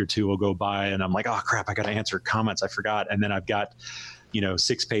 a week or two will go by and I'm like, oh crap, I got to answer comments. I forgot. And then I've got,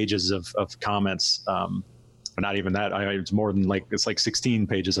 6 pages of comments. But not even that. It's more than it's like 16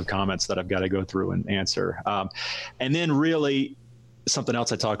 pages of comments that I've got to go through and answer. And then really something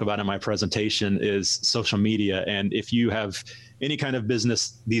else I talk about in my presentation is social media. And if you have any kind of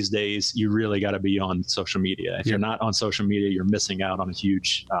business these days, you really got to be on social media. If you're not on social media, you're missing out on a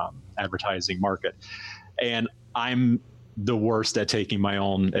huge advertising market. And I'm the worst at taking my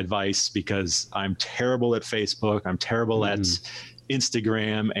own advice because I'm terrible at Facebook. I'm terrible at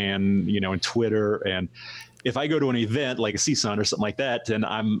Instagram and, and Twitter. And if I go to an event like a CSUN or something like that, then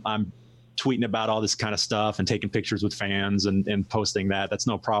I'm tweeting about all this kind of stuff and taking pictures with fans and posting that. That's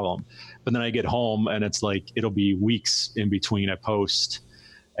no problem. But then I get home and it's like, it'll be weeks in between a post.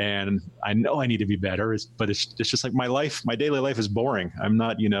 And I know I need to be better, but it's just like my daily life is boring. I'm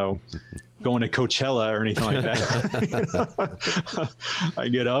not, going to Coachella or anything like that. I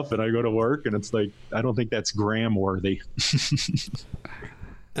get up and I go to work and it's like, I don't think that's Graham worthy.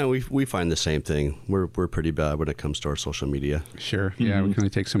 And we find the same thing. We're pretty bad when it comes to our social media. Sure. Yeah, we can only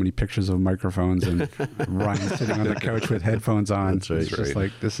take so many pictures of microphones and Ryan sitting on the couch with headphones on. That's right. It's just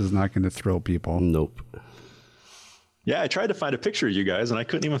like, this is not going to thrill people. Nope. Yeah, I tried to find a picture of you guys, and I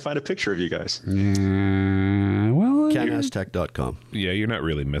couldn't even find a picture of you guys. Well, CanAskTech.com. Yeah, you're not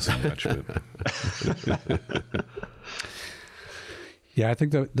really missing much. But yeah, I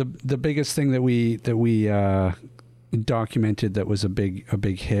think the biggest thing that we documented that was a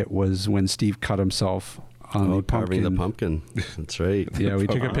big hit was when Steve cut himself on the carving pumpkin. the pumpkin. That's right. Yeah, we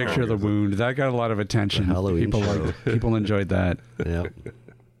took a picture of the wound. That got a lot of attention. The Halloween show. People enjoyed that. Yeah.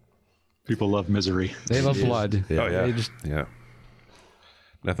 People love misery. They love blood. Yeah. oh yeah, They just- yeah.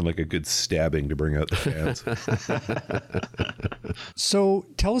 Nothing like a good stabbing to bring out the fans. So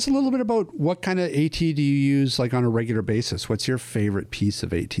tell us a little bit about what kind of AT do you use like on a regular basis? What's your favorite piece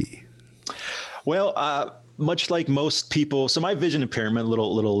of AT? Well, much like most people, so my vision impairment,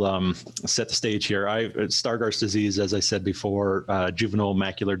 little set the stage here. Stargardt's disease, as I said before, juvenile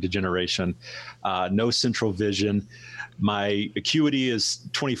macular degeneration, no central vision. My acuity is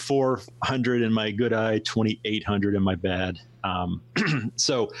 2400 in my good eye, 2800 in my bad.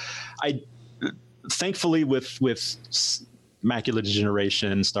 So I, thankfully with macular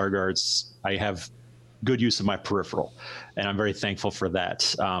degeneration, Stargardt's, I have good use of my peripheral, and I'm very thankful for that.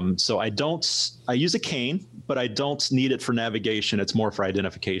 So I use a cane, but I don't need it for navigation. It's more for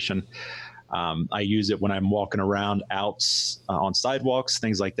identification. I use it when I'm walking around out on sidewalks,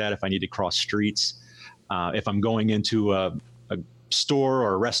 things like that. If I need to cross streets, if I'm going into a store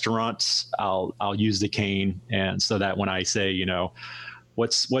or a restaurant, I'll use the cane, and so that when I say, you know,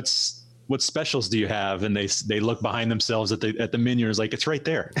 what specials do you have, and they look behind themselves at the menu, and it's like, it's right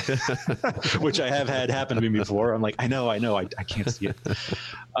there, which I have had happen to me before. I'm like, I know, I can't see it.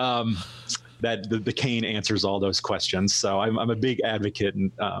 That the cane answers all those questions. So I'm a big advocate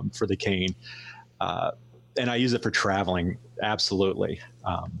for the cane, and I use it for traveling. Absolutely.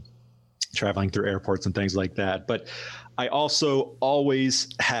 Traveling through airports and things like that. But I also always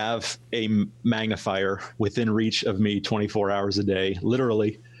have a magnifier within reach of me 24 hours a day,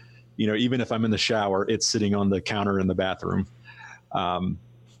 literally. You know, even if I'm in the shower, it's sitting on the counter in the bathroom.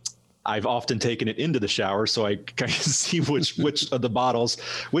 I've often taken it into the shower so I can see which of the bottles,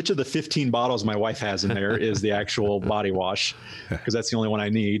 which of the 15 bottles my wife has in there is the actual body wash, because that's the only one I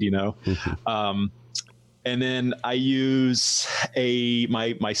need, you know. And then I use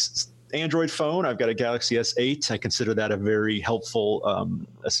my Android phone. I've got a Galaxy S8. I consider that a very helpful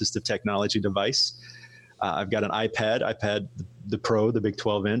assistive technology device. I've got an iPad the Pro, the big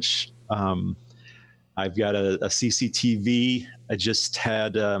 12-inch. I've got a CCTV. I just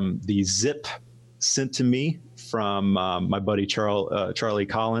had the Zip sent to me from my buddy Charlie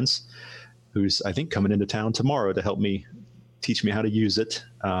Collins, who's, I think, coming into town tomorrow to help me teach me how to use it.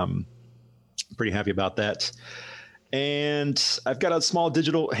 Pretty happy about that. And I've got a small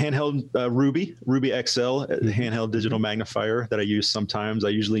digital handheld Ruby XL handheld digital magnifier that I use sometimes. I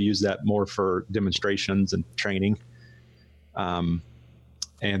usually use that more for demonstrations and training. And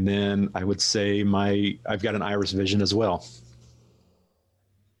then I would say I've got an Iris Vision as well.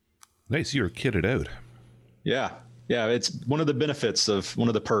 Nice, you're kitted out. Yeah, it's one of the benefits of one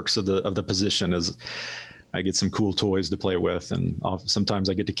of the perks of the position is I get some cool toys to play with, and sometimes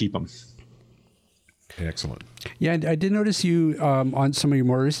I get to keep them. Excellent. Yeah, I did notice you on some of your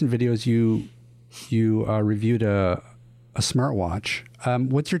more recent videos. You reviewed a smartwatch.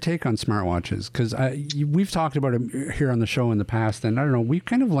 What's your take on smartwatches? Because we've talked about it here on the show in the past, and I don't know, we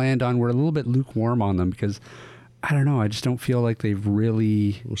kind of land on we're a little bit lukewarm on them because I don't know, I just don't feel like they've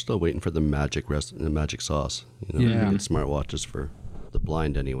really. We're still waiting for the magic sauce. You know, yeah. Smartwatches for the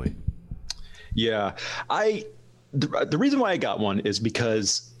blind anyway. Yeah, the reason why I got one is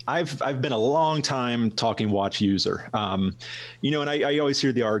because I've been a long time talking watch user, you know, and I always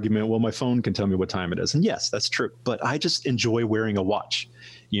hear the argument, well, my phone can tell me what time it is. And yes, that's true. But I just enjoy wearing a watch.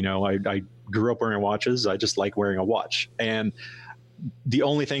 You know, I grew up wearing watches. I just like wearing a watch. And the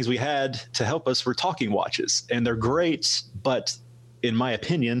only things we had to help us were talking watches. And they're great, but in my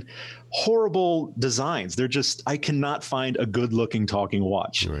opinion, horrible designs. They're just, I cannot find a good looking talking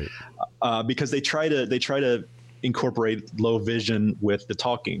watch. Right. Because they try to incorporate low vision with the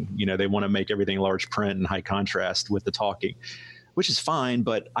talking. You know, they want to make everything large print and high contrast with the talking, which is fine,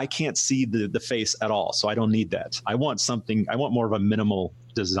 but I can't see the face at all. So I don't need that. I want more of a minimal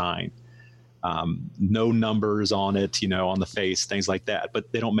design. No numbers on it, you know, on the face, things like that,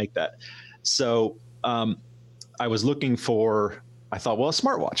 but they don't make that. So I was looking for, I thought, well, a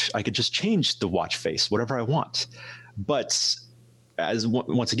smartwatch, I could just change the watch face, whatever I want. But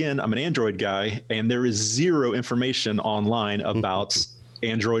once again, I'm an Android guy, and there is zero information online about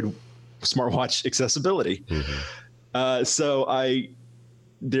Android smartwatch accessibility. So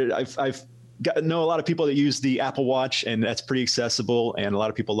I've know a lot of people that use the Apple Watch, and that's pretty accessible, and a lot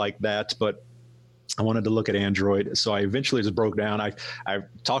of people like that. But I wanted to look at Android. So I eventually just broke down. I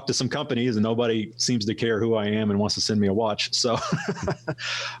talked to some companies and nobody seems to care who I am and wants to send me a watch. So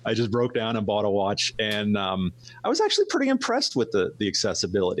I just broke down and bought a watch. And I was actually pretty impressed with the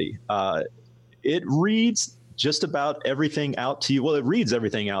accessibility. It reads just about everything out to you. Well, it reads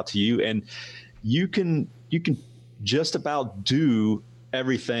everything out to you, and you can just about do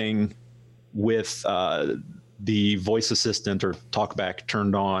everything with the voice assistant or TalkBack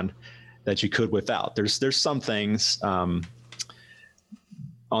turned on that you could without. There's some things on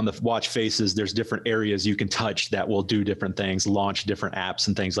the watch faces. There's different areas you can touch that will do different things, launch different apps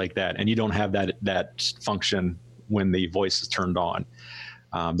and things like that. And you don't have that function when the voice is turned on.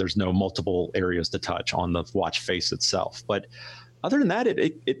 There's no multiple areas to touch on the watch face itself. But other than that,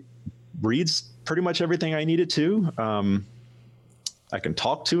 it reads pretty much everything I needed to. I can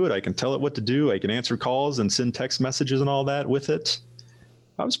talk to it. I can tell it what to do. I can answer calls and send text messages and all that with it.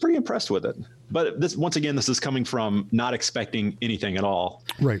 I was pretty impressed with it. But this is coming from not expecting anything at all.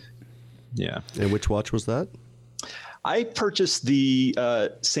 Right. Yeah. And which watch was that? I purchased the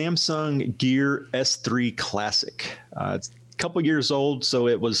Samsung Gear S3 Classic. It's a couple years old, so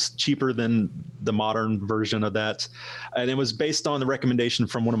it was cheaper than the modern version of that. And it was based on the recommendation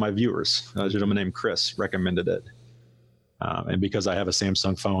from one of my viewers. A gentleman named Chris recommended it. And because I have a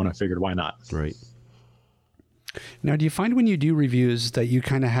Samsung phone, I figured, why not? Right. Now, do you find when you do reviews that you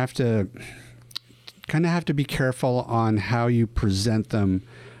kind of have to be careful on how you present them?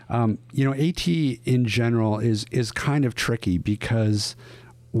 AT in general is kind of tricky because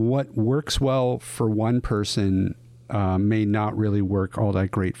what works well for one person may not really work all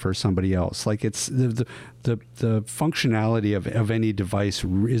that great for somebody else. Like it's the functionality of any device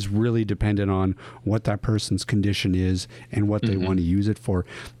is really dependent on what that person's condition is and what they want to use it for.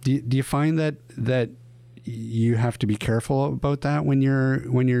 Do you find that you have to be careful about that when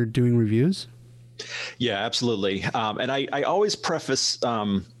you're doing reviews? Yeah, absolutely. And I always preface,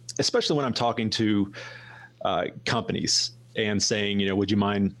 especially when I'm talking to companies and saying, would you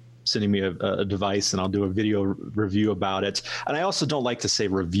mind sending me a device and I'll do a video review about it. And I also don't like to say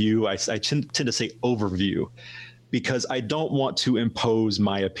review. I tend to say overview because I don't want to impose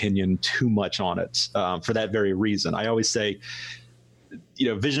my opinion too much on it for that very reason. I always say,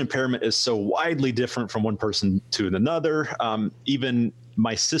 vision impairment is so widely different from one person to another. Even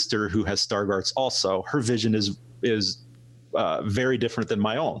my sister, who has Stargardt's also, her vision is very different than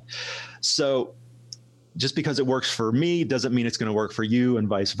my own. So just because it works for me doesn't mean it's going to work for you and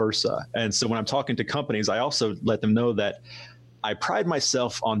vice versa. And so when I'm talking to companies, I also let them know that I pride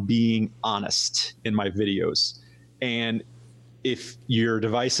myself on being honest in my videos. And if your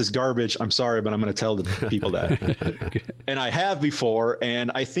device is garbage, I'm sorry, but I'm going to tell the people that. And I have before, and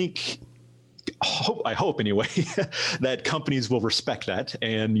I hope anyway, that companies will respect that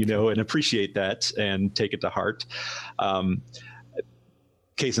and, and appreciate that and take it to heart.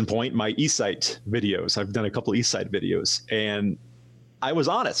 Case in point, my eSight videos. I've done a couple eSight videos, and I was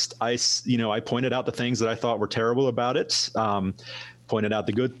honest. I pointed out the things that I thought were terrible about it, pointed out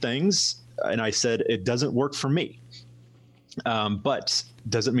the good things, and I said, it doesn't work for me. But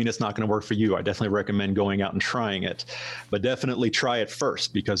doesn't mean it's not going to work for you. I definitely recommend going out and trying it, but definitely try it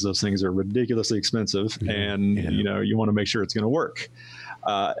first because those things are ridiculously expensive, and you want to make sure it's going to work.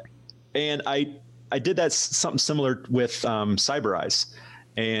 And I did that something similar with CyberEyes,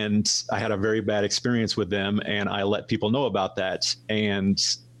 and I had a very bad experience with them, and I let people know about that. And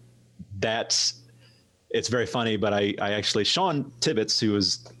it's very funny, but I actually, Sean Tibbetts, who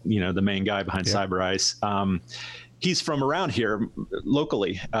is the main guy behind CyberEyes, he's from around here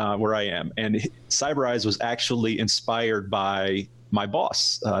locally where I am. And CyberEyes was actually inspired by my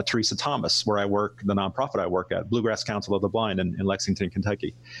boss, Teresa Thomas, where I work, the nonprofit I work at, Bluegrass Council of the Blind in Lexington,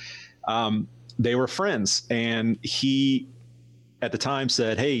 Kentucky. They were friends, and he at the time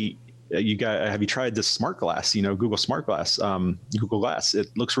said, "Hey, have you tried this smart glass, Google Smart Glass, Google Glass? It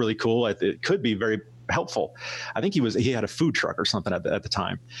looks really cool. It could be very helpful." I think he had a food truck or something at the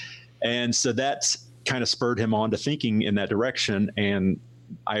time. And so that's kind of spurred him on to thinking in that direction, and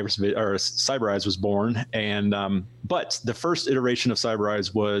CyberEyes was born. And but the first iteration of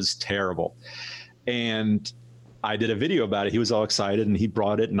CyberEyes was terrible, and I did a video about it. He was all excited, and he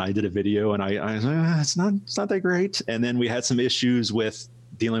brought it, and I did a video, and I was like, it's not that great. And then we had some issues with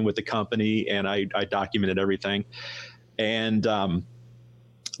dealing with the company, and I documented everything, and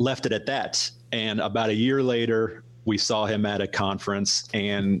left it at that. And about a year later, we saw him at a conference,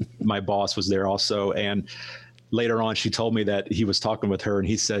 and my boss was there also. And later on, she told me that he was talking with her, and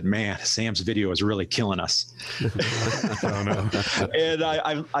he said, "Man, Sam's video is really killing us." Oh, no. And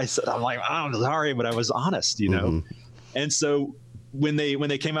I said, "I'm like, I'm sorry, but I was honest, And so when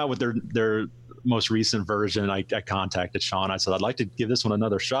they came out with their most recent version, I contacted Sean. I said, I'd like to give this one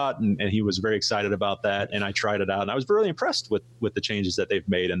another shot. And he was very excited about that. And I tried it out, and I was really impressed with the changes that they've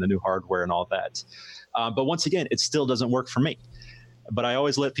made and the new hardware and all that. But once again, it still doesn't work for me. But I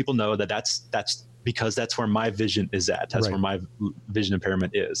always let people know that that's because that's where my vision is at. That's where my vision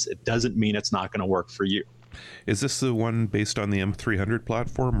impairment is. It doesn't mean it's not going to work for you. Is this the one based on the M300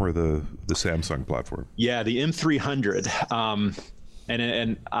 platform or the Samsung platform? Yeah, the M300.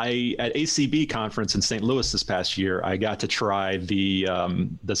 And I at ACB conference in St. Louis this past year, I got to try the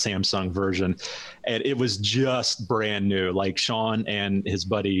Samsung version, and it was just brand new. Like Sean and his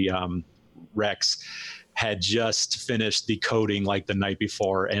buddy Rex had just finished the coding like the night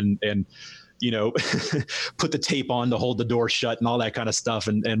before, and put the tape on to hold the door shut and all that kind of stuff,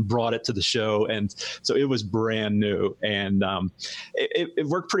 and brought it to the show. And so it was brand new, and it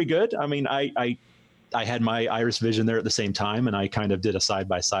worked pretty good. I mean, I had my Iris Vision there at the same time, and I kind of did a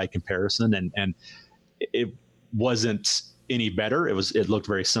side-by-side comparison, and it wasn't any better. It looked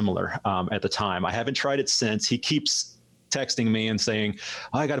very similar at the time. I haven't tried it since. He keeps texting me and saying,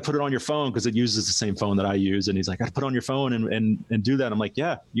 I got to put it on your phone because it uses the same phone that I use. And he's like, I got to put it on your phone and do that. I'm like,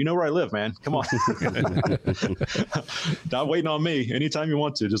 yeah, you know where I live, man. Come on. Not waiting on me. Anytime you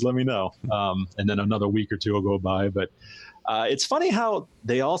want to, just let me know. And then another week or two will go by. But it's funny how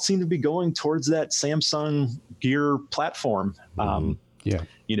they all seem to be going towards that Samsung Gear platform. Or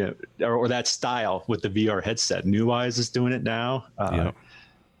that style with the VR headset. New Eyes is doing it now.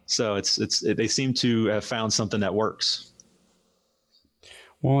 So they seem to have found something that works.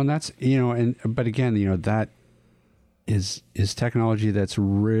 Well, and that's, but again, that is technology that's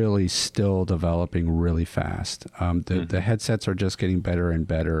really still developing really fast. The headsets are just getting better and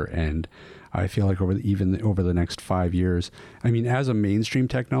better. And I feel like over the next 5 years, I mean, as a mainstream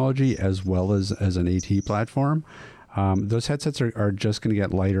technology, as well as an AT platform, those headsets are just going to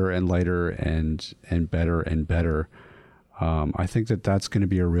get lighter and lighter and better and better. I think that's going to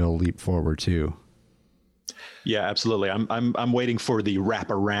be a real leap forward too. Yeah, absolutely. I'm waiting for the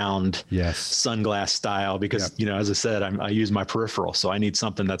wraparound sunglass style because, as I said, I use my peripheral, so I need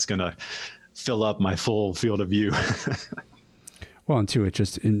something that's going to fill up my full field of view. Well, and two, I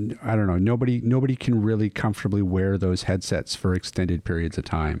don't know, nobody can really comfortably wear those headsets for extended periods of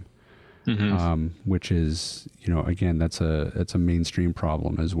time, which is, again, that's a mainstream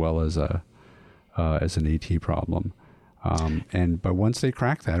problem as well as an AT problem. But once they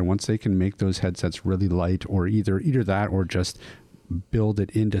crack that, and once they can make those headsets really light, or either that, or just build it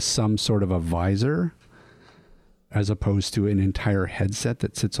into some sort of a visor, as opposed to an entire headset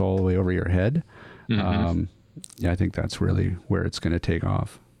that sits all the way over your head, I think that's really where it's going to take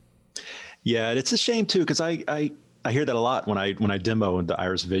off. Yeah, it's a shame too, because I hear that a lot when I demo the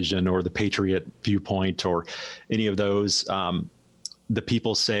Iris Vision or the Patriot Viewpoint or any of those. The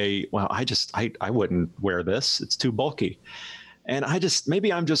people say, well, I wouldn't wear this. It's too bulky. And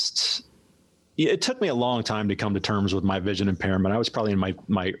it took me a long time to come to terms with my vision impairment. I was probably in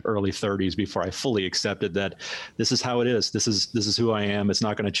my early 30s before I fully accepted that this is how it is. This is who I am. It's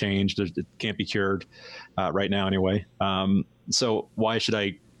not going to change. It can't be cured right now anyway. So why should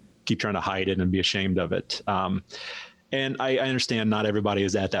I keep trying to hide it and be ashamed of it? And I understand not everybody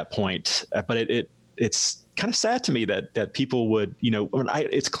is at that point, but it's kind of sad to me that people would,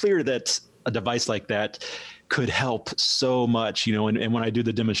 it's clear that a device like that could help so much, and when I do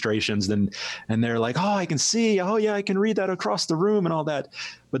the demonstrations, and they're like, oh, I can see, oh yeah, I can read that across the room and all that.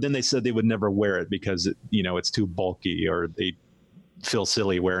 But then they said they would never wear it because, it's too bulky or they feel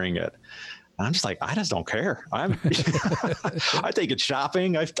silly wearing it. I'm just like, I just don't care. I take it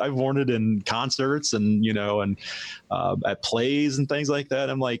shopping. I've worn it in concerts and at plays and things like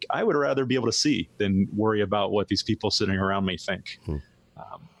that. I'm like, I would rather be able to see than worry about what these people sitting around me think.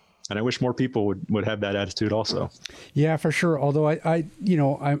 And I wish more people would have that attitude also. Yeah, for sure. Although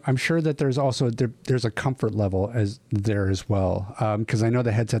I'm sure that there's also there's a comfort level there as well. Because I know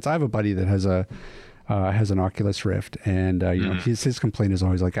the headsets. I have a buddy that has an Oculus Rift, and his complaint is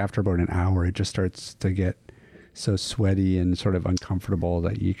always like after about an hour, it just starts to get so sweaty and sort of uncomfortable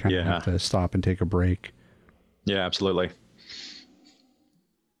that you kind of have to stop and take a break. Yeah, absolutely.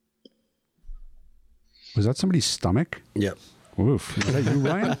 Was that somebody's stomach? Yep. Oof. Is that you,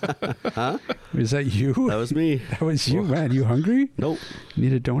 Ryan? Huh? Is that you? That was me. That was you, man. You hungry? Nope.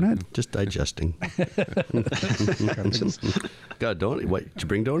 Need a donut? Just digesting. Got a donut? What, did you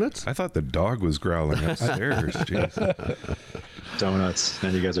bring donuts? I thought the dog was growling upstairs. Donuts.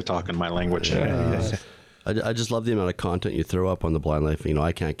 And you guys are talking my language. I just love the amount of content you throw up on the Blind Life.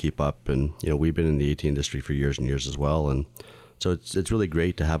 I can't keep up. And, we've been in the AT industry for years and years as well. And so it's really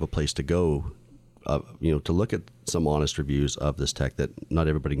great to have a place to go, to look at some honest reviews of this tech that not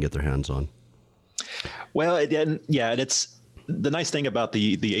everybody can get their hands on. Well, and it's the nice thing about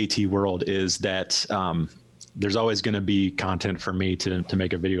the AT world is that there's always going to be content for me to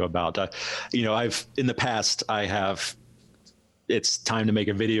make a video about. I've in the past it's time to make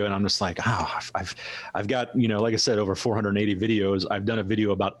a video, and I'm just like, I've got, like I said, over 480 videos. I've done a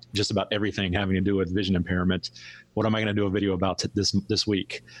video about just about everything having to do with vision impairment. What am I going to do a video about this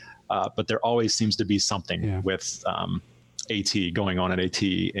week? But there always seems to be something with AT going on at AT,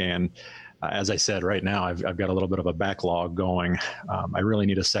 and as I said, right now I've got a little bit of a backlog going. I really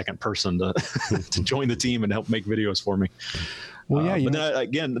need a second person to to join the team and help make videos for me. Well, yeah. But then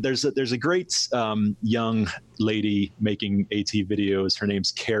again, there's a great young lady making AT videos. Her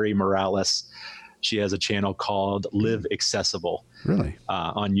name's Carrie Morales. She has a channel called Live Accessible, really,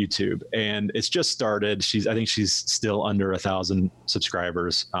 on YouTube, and it's just started. I think she's still under 1,000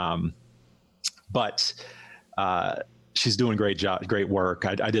 subscribers, but she's doing great work.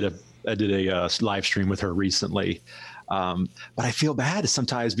 I did a live stream with her recently, but I feel bad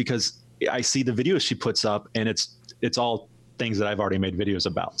sometimes because I see the videos she puts up, and it's all things that I've already made videos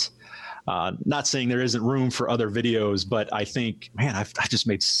about. Not saying there isn't room for other videos, but I think, man, I've just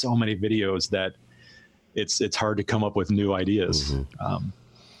made so many videos that it's hard to come up with new ideas. Mm-hmm.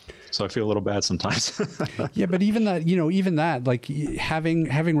 So I feel a little bad sometimes. Yeah, but even that, like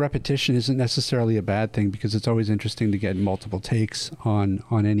having repetition isn't necessarily a bad thing, because it's always interesting to get multiple takes on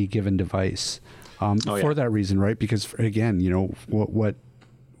any given device. For that reason, right? Because again, what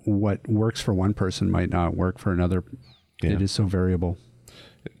works for one person might not work for another. Yeah. It is so variable.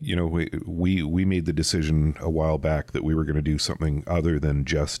 We made the decision a while back that we were going to do something other than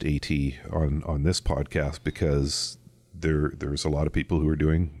just AT on this podcast, because there's a lot of people who are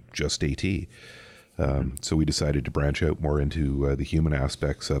doing just AT. So we decided to branch out more into the human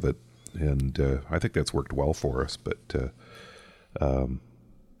aspects of it, and I think that's worked well for us. But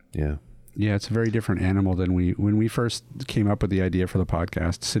yeah, it's a very different animal than when we first came up with the idea for the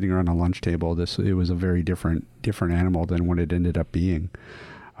podcast. Sitting around a lunch table, it was a very different animal than what it ended up being.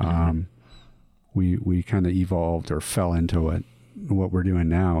 Mm-hmm. We kind of evolved or fell into what we're doing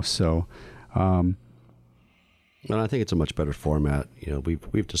now. So, and I think it's a much better format.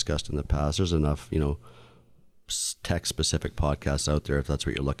 We've discussed in the past. There's enough tech specific podcasts out there if that's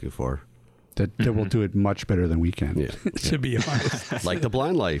what you're looking for. That will do it much better than we can, to be honest. Like The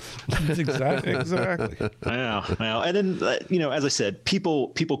Blind Life. Exactly. I know. And then, as I said,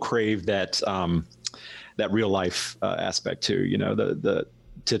 people crave that real life aspect too. The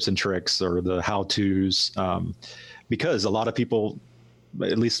tips and tricks or the how-tos, because a lot of people,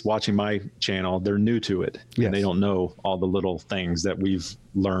 at least watching my channel, they're new to it. Yes. And they don't know all the little things that we've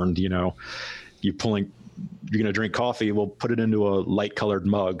learned. You're going to drink coffee, we'll put it into a light colored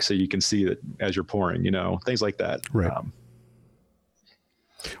mug so you can see it as you're pouring, things like that. Right.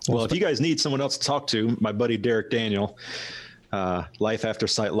 Well, if you guys need someone else to talk to, my buddy Derek Daniel,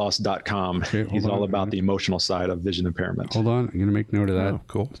 lifeaftersightloss.com. Okay, he's all about the emotional side of vision impairment. Hold on. I'm going to make note of that. Oh,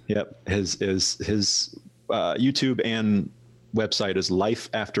 cool. Yep. His YouTube and website is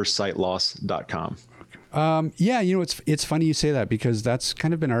lifeaftersightloss.com. It's funny you say that, because that's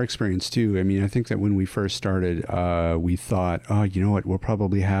kind of been our experience too. I mean, I think that when we first started, we thought, we'll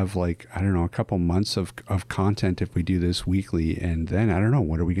probably have a couple months of content if we do this weekly. And then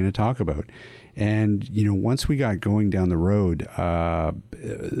what are we going to talk about? And, once we got going down the road,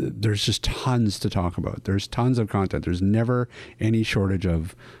 there's just tons to talk about. There's tons of content. There's never any shortage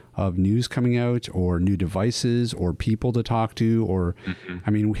of news coming out, or new devices, or people to talk to, or, I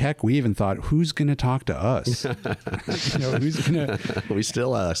mean, heck, we even thought, who's going to talk to us? Who's going to... We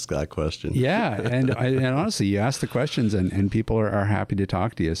still ask that question. Yeah. And honestly, you ask the questions and people are happy to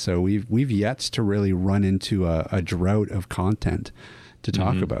talk to you. So we've yet to really run into a drought of content to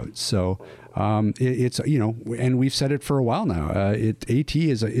talk about. So it's, and we've said it for a while now. AT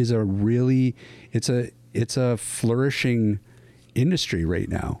is a flourishing industry right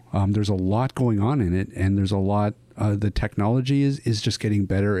now. There's a lot going on in it, and there's a lot, the technology is just getting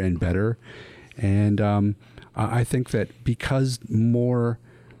better and better. And I think that because more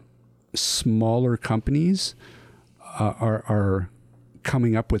smaller companies are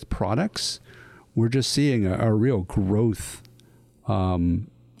coming up with products, we're just seeing a real growth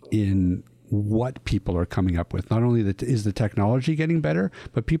in what people are coming up with. Not only is the technology getting better,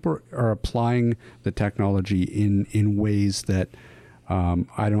 but people are applying the technology in ways that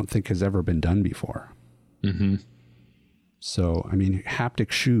I don't think has ever been done before. Mm-hmm. So, I mean,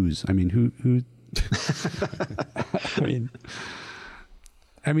 haptic shoes. I mean, who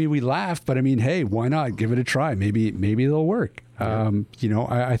I mean, we laugh, but I mean, hey, why not give it a try? Maybe they'll work. Yeah.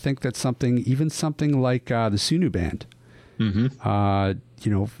 I think that's something like the Sunu Band. Mm-hmm.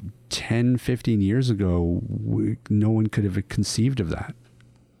 10, 15 years ago, no one could have conceived of that.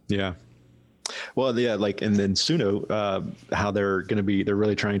 Yeah. Well, yeah, like, and then Suno, how they're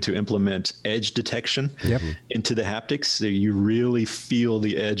really trying to implement edge detection into the haptics. So you really feel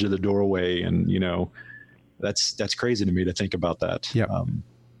the edge of the doorway. And, that's crazy to me to think about that. Yeah.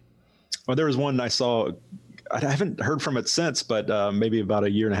 Well, there was one I saw, I haven't heard from it since, but maybe about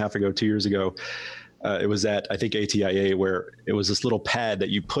a year and a half ago, 2 years ago, it was at, I think, ATIA, where it was this little pad that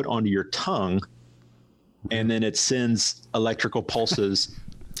you put onto your tongue, and then it sends electrical pulses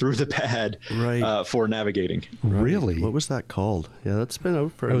through the pad for navigating. Really? What was that called? Yeah, that's been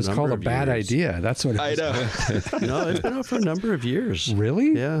out for a number of years. It was called a bad idea. That's what it was. I know. No, it's been out for a number of years.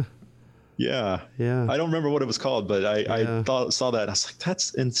 Really? Yeah. Yeah. I don't remember what it was called, but I saw that. I was like,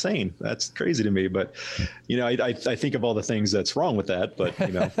 that's insane. That's crazy to me. But, I think of all the things that's wrong with that, but,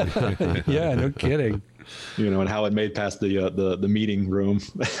 Yeah, no kidding. And how it made past the meeting room.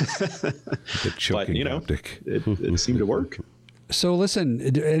 The choking optic. It seemed to work. So listen,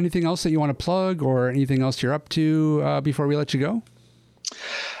 anything else that you want to plug or anything else you're up to before we let you go?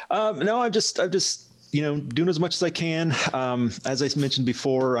 No, I'm just doing as much as I can. As I mentioned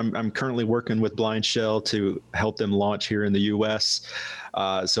before, I'm currently working with Blind Shell to help them launch here in the U.S.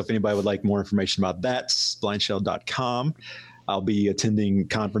 So if anybody would like more information about that, blindshell.com. I'll be attending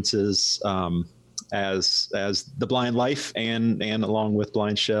conferences as the Blind Life and along with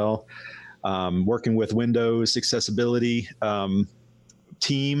Blind Shell. Working with Windows accessibility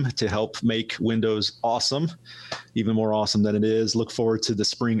team to help make Windows awesome, even more awesome than it is. Look forward to the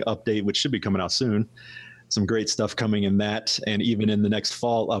spring update, which should be coming out soon. Some great stuff coming in that, and even in the next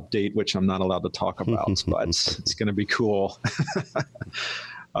fall update, which I'm not allowed to talk about, but it's going to be cool.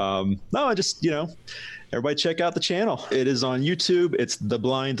 No, I just, everybody check out the channel. It is on YouTube. It's The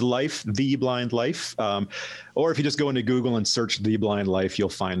Blind Life. Or if you just go into Google and search The Blind Life, you'll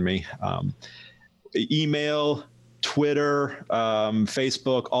find me. Email, Twitter,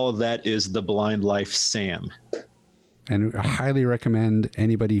 Facebook, all of that is The Blind Life Sam. And I highly recommend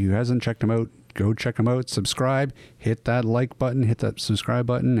anybody who hasn't checked them out, go check them out, subscribe, hit that like button, hit that subscribe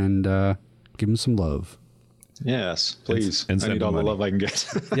button, and give them some love. Yes, please. And I need all the love I can get.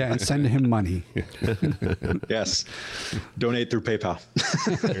 Yeah, and send him money. Yes. Donate through PayPal.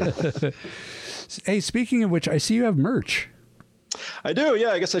 Hey, speaking of which, I see you have merch. I do. Yeah,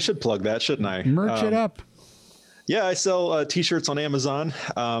 I guess I should plug that, shouldn't I? Merch it up. Yeah, I sell T-shirts on Amazon,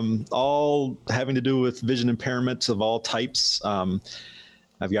 all having to do with vision impairments of all types.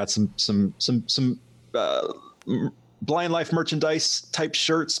 I've got some Blind Life merchandise type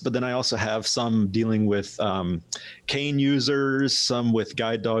shirts, but then I also have some dealing with cane users, some with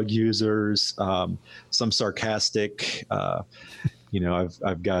guide dog users, some sarcastic.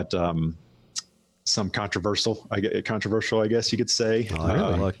 I've got some controversial, I guess you could say.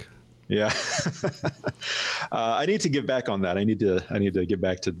 Oh, look. Yeah. I need to get back on that. I need to get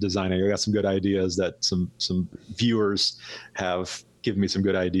back to designing. I got some good ideas that some viewers have given me some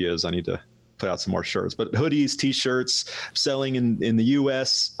good ideas. I need to put out some more shirts, but hoodies, T-shirts, selling in the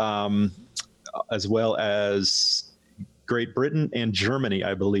US, as well as Great Britain and Germany,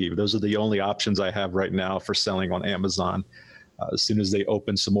 I believe. Those are the only options I have right now for selling on Amazon. As soon as they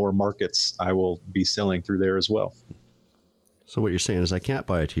open some more markets, I will be selling through there as well. So what you're saying is I can't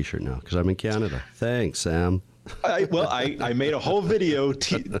buy a T-shirt now because I'm in Canada. Thanks, Sam. I made a whole video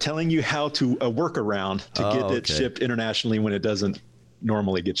telling you how to work around to get it shipped internationally when it doesn't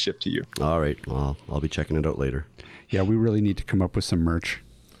normally get shipped to you. All right. Well, I'll be checking it out later. Yeah, we really need to come up with some merch.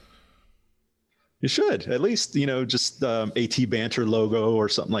 You should at least, just AT Banter logo or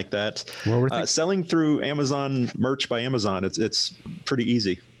something like that. Well, we're selling through Amazon merch by Amazon. It's pretty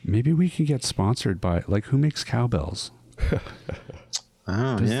easy. Maybe we can get sponsored by who makes cowbells?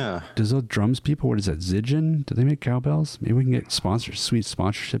 Does those drums people, what is that, Zildjian? Do they make cowbells? Maybe we can get sweet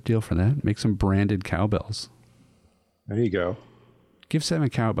sponsorship deal for that. Make some branded cowbells. There you go. Give Sam a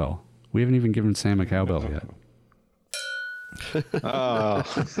cowbell. We haven't even given Sam a cowbell yet. Oh,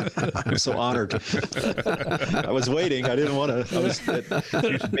 I'm so honored. I was waiting. I didn't want to. I was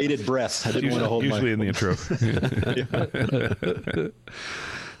at bated breath. I didn't want to hold usually in the intro.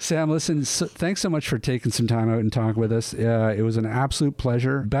 Sam, listen, thanks so much for taking some time out and talking with us. It was an absolute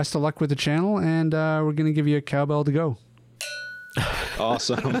pleasure. Best of luck with the channel, and we're going to give you a cowbell to go.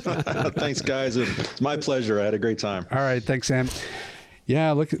 Awesome. Thanks, guys. It's my pleasure. I had a great time. All right. Thanks, Sam.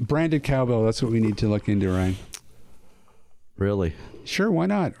 Yeah, look, branded cowbell. That's what we need to look into, Ryan. Really? Sure, why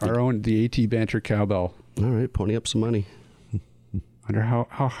not? Our own, the AT Banter cowbell. All right, pony up some money. Wonder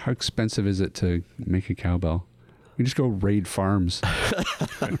how expensive is it to make a cowbell? We just go raid farms.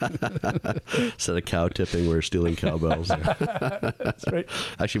 Instead of cow tipping, we're stealing cowbells. That's right.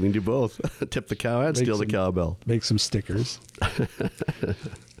 Actually, we can do both. Tip the cow and steal the cowbell. Make some stickers.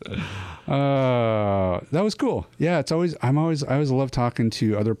 That was cool. Yeah, I always love talking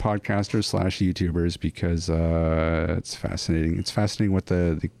to other podcasters / YouTubers because it's fascinating. It's fascinating what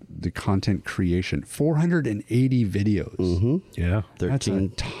the content creation. 480 videos. Mm-hmm. Yeah. That's a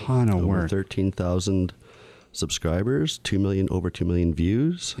ton of work. 13,000 subscribers, over 2 million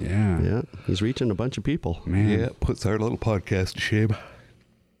views. Yeah. He's reaching a bunch of people. Man. Yeah, puts our little podcast to shame.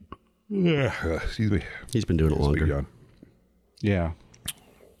 Excuse me. He's been doing it longer. Yawn. Yeah.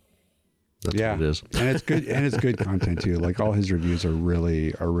 That's what it is. And it's good, and it's good content too. Like all his reviews are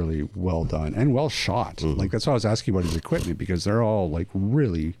really well done and well shot. Mm-hmm. Like that's why I was asking about his equipment, because they're all like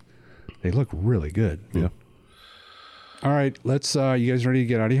they look really good. Yeah. All right, let's you guys ready to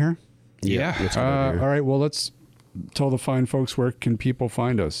get out of here? Yeah. Let's get out of here. All right, well, let's tell the fine folks, where can people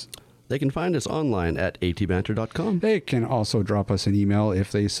find us? They can find us online at atbanter.com. They can also drop us an email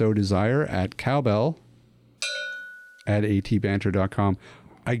if they so desire at cowbell@atbanter.com.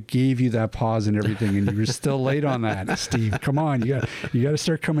 I gave you that pause and everything, and you were still late on that, Steve. Come on, you got to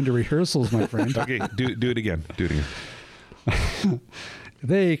start coming to rehearsals, my friend. Okay, do it again. Do it again.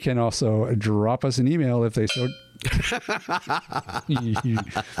 They can also drop us an email if they so. You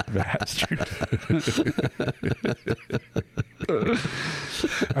bastard.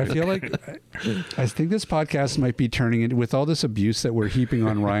 I feel like I think this podcast might be turning into, with all this abuse that we're heaping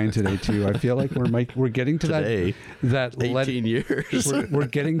on Ryan today too. I feel like we're getting to Today, that 18 years. We're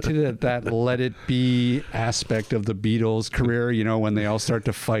getting to that let it be aspect of the Beatles career, you know, when they all start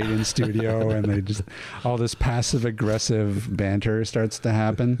to fight in studio and they just all this passive aggressive banter starts to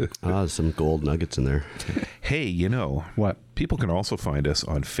happen. There's some gold nuggets in there. Hey, you know what? People can also find us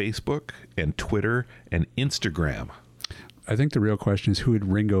on Facebook and Twitter and Instagram. I think the real question is, who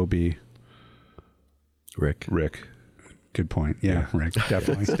would Ringo be? Rick. Good point. Yeah. Rick.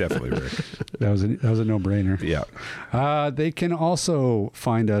 Definitely. It's definitely Rick. That was a no-brainer. Yeah. They can also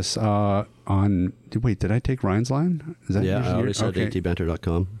find us on. Wait, did I take Ryan's line? Is that I already said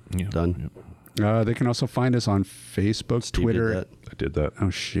atbanter.com. Yeah. Done. They can also find us on Facebook, Steve Twitter. did that. I did that. Oh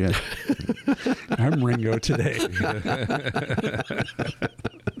shit! I'm Ringo today.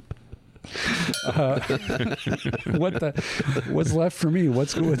 What's left for me?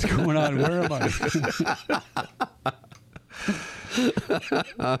 What's going on? Where am I?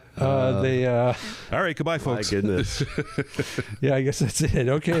 All right, goodbye, folks. My goodness. Yeah, I guess that's it.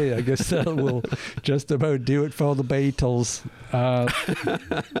 Okay, I guess we'll just about do it for the Beatles.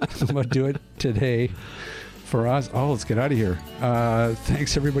 We'll do it today for us. Oh, let's get out of here.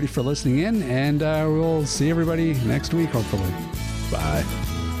 Thanks everybody for listening in, and we'll see everybody next week, hopefully. Bye.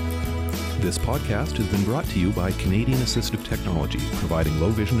 This podcast has been brought to you by Canadian Assistive Technology, providing low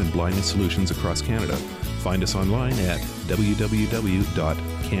vision and blindness solutions across Canada. Find us online at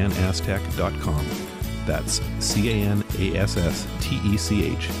www.canasstech.com. That's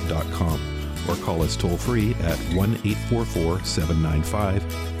CANASSTECH.com. Or call us toll free at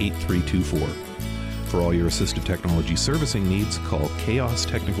 1-844-795-8324. For all your assistive technology servicing needs, call Chaos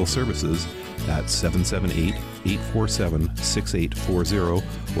Technical Services at 778-847-6840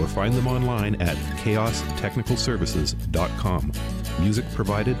 or find them online at chaostechnicalservices.com. Music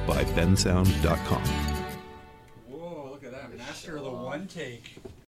provided by bensound.com. Whoa, look at that. Master of the one take.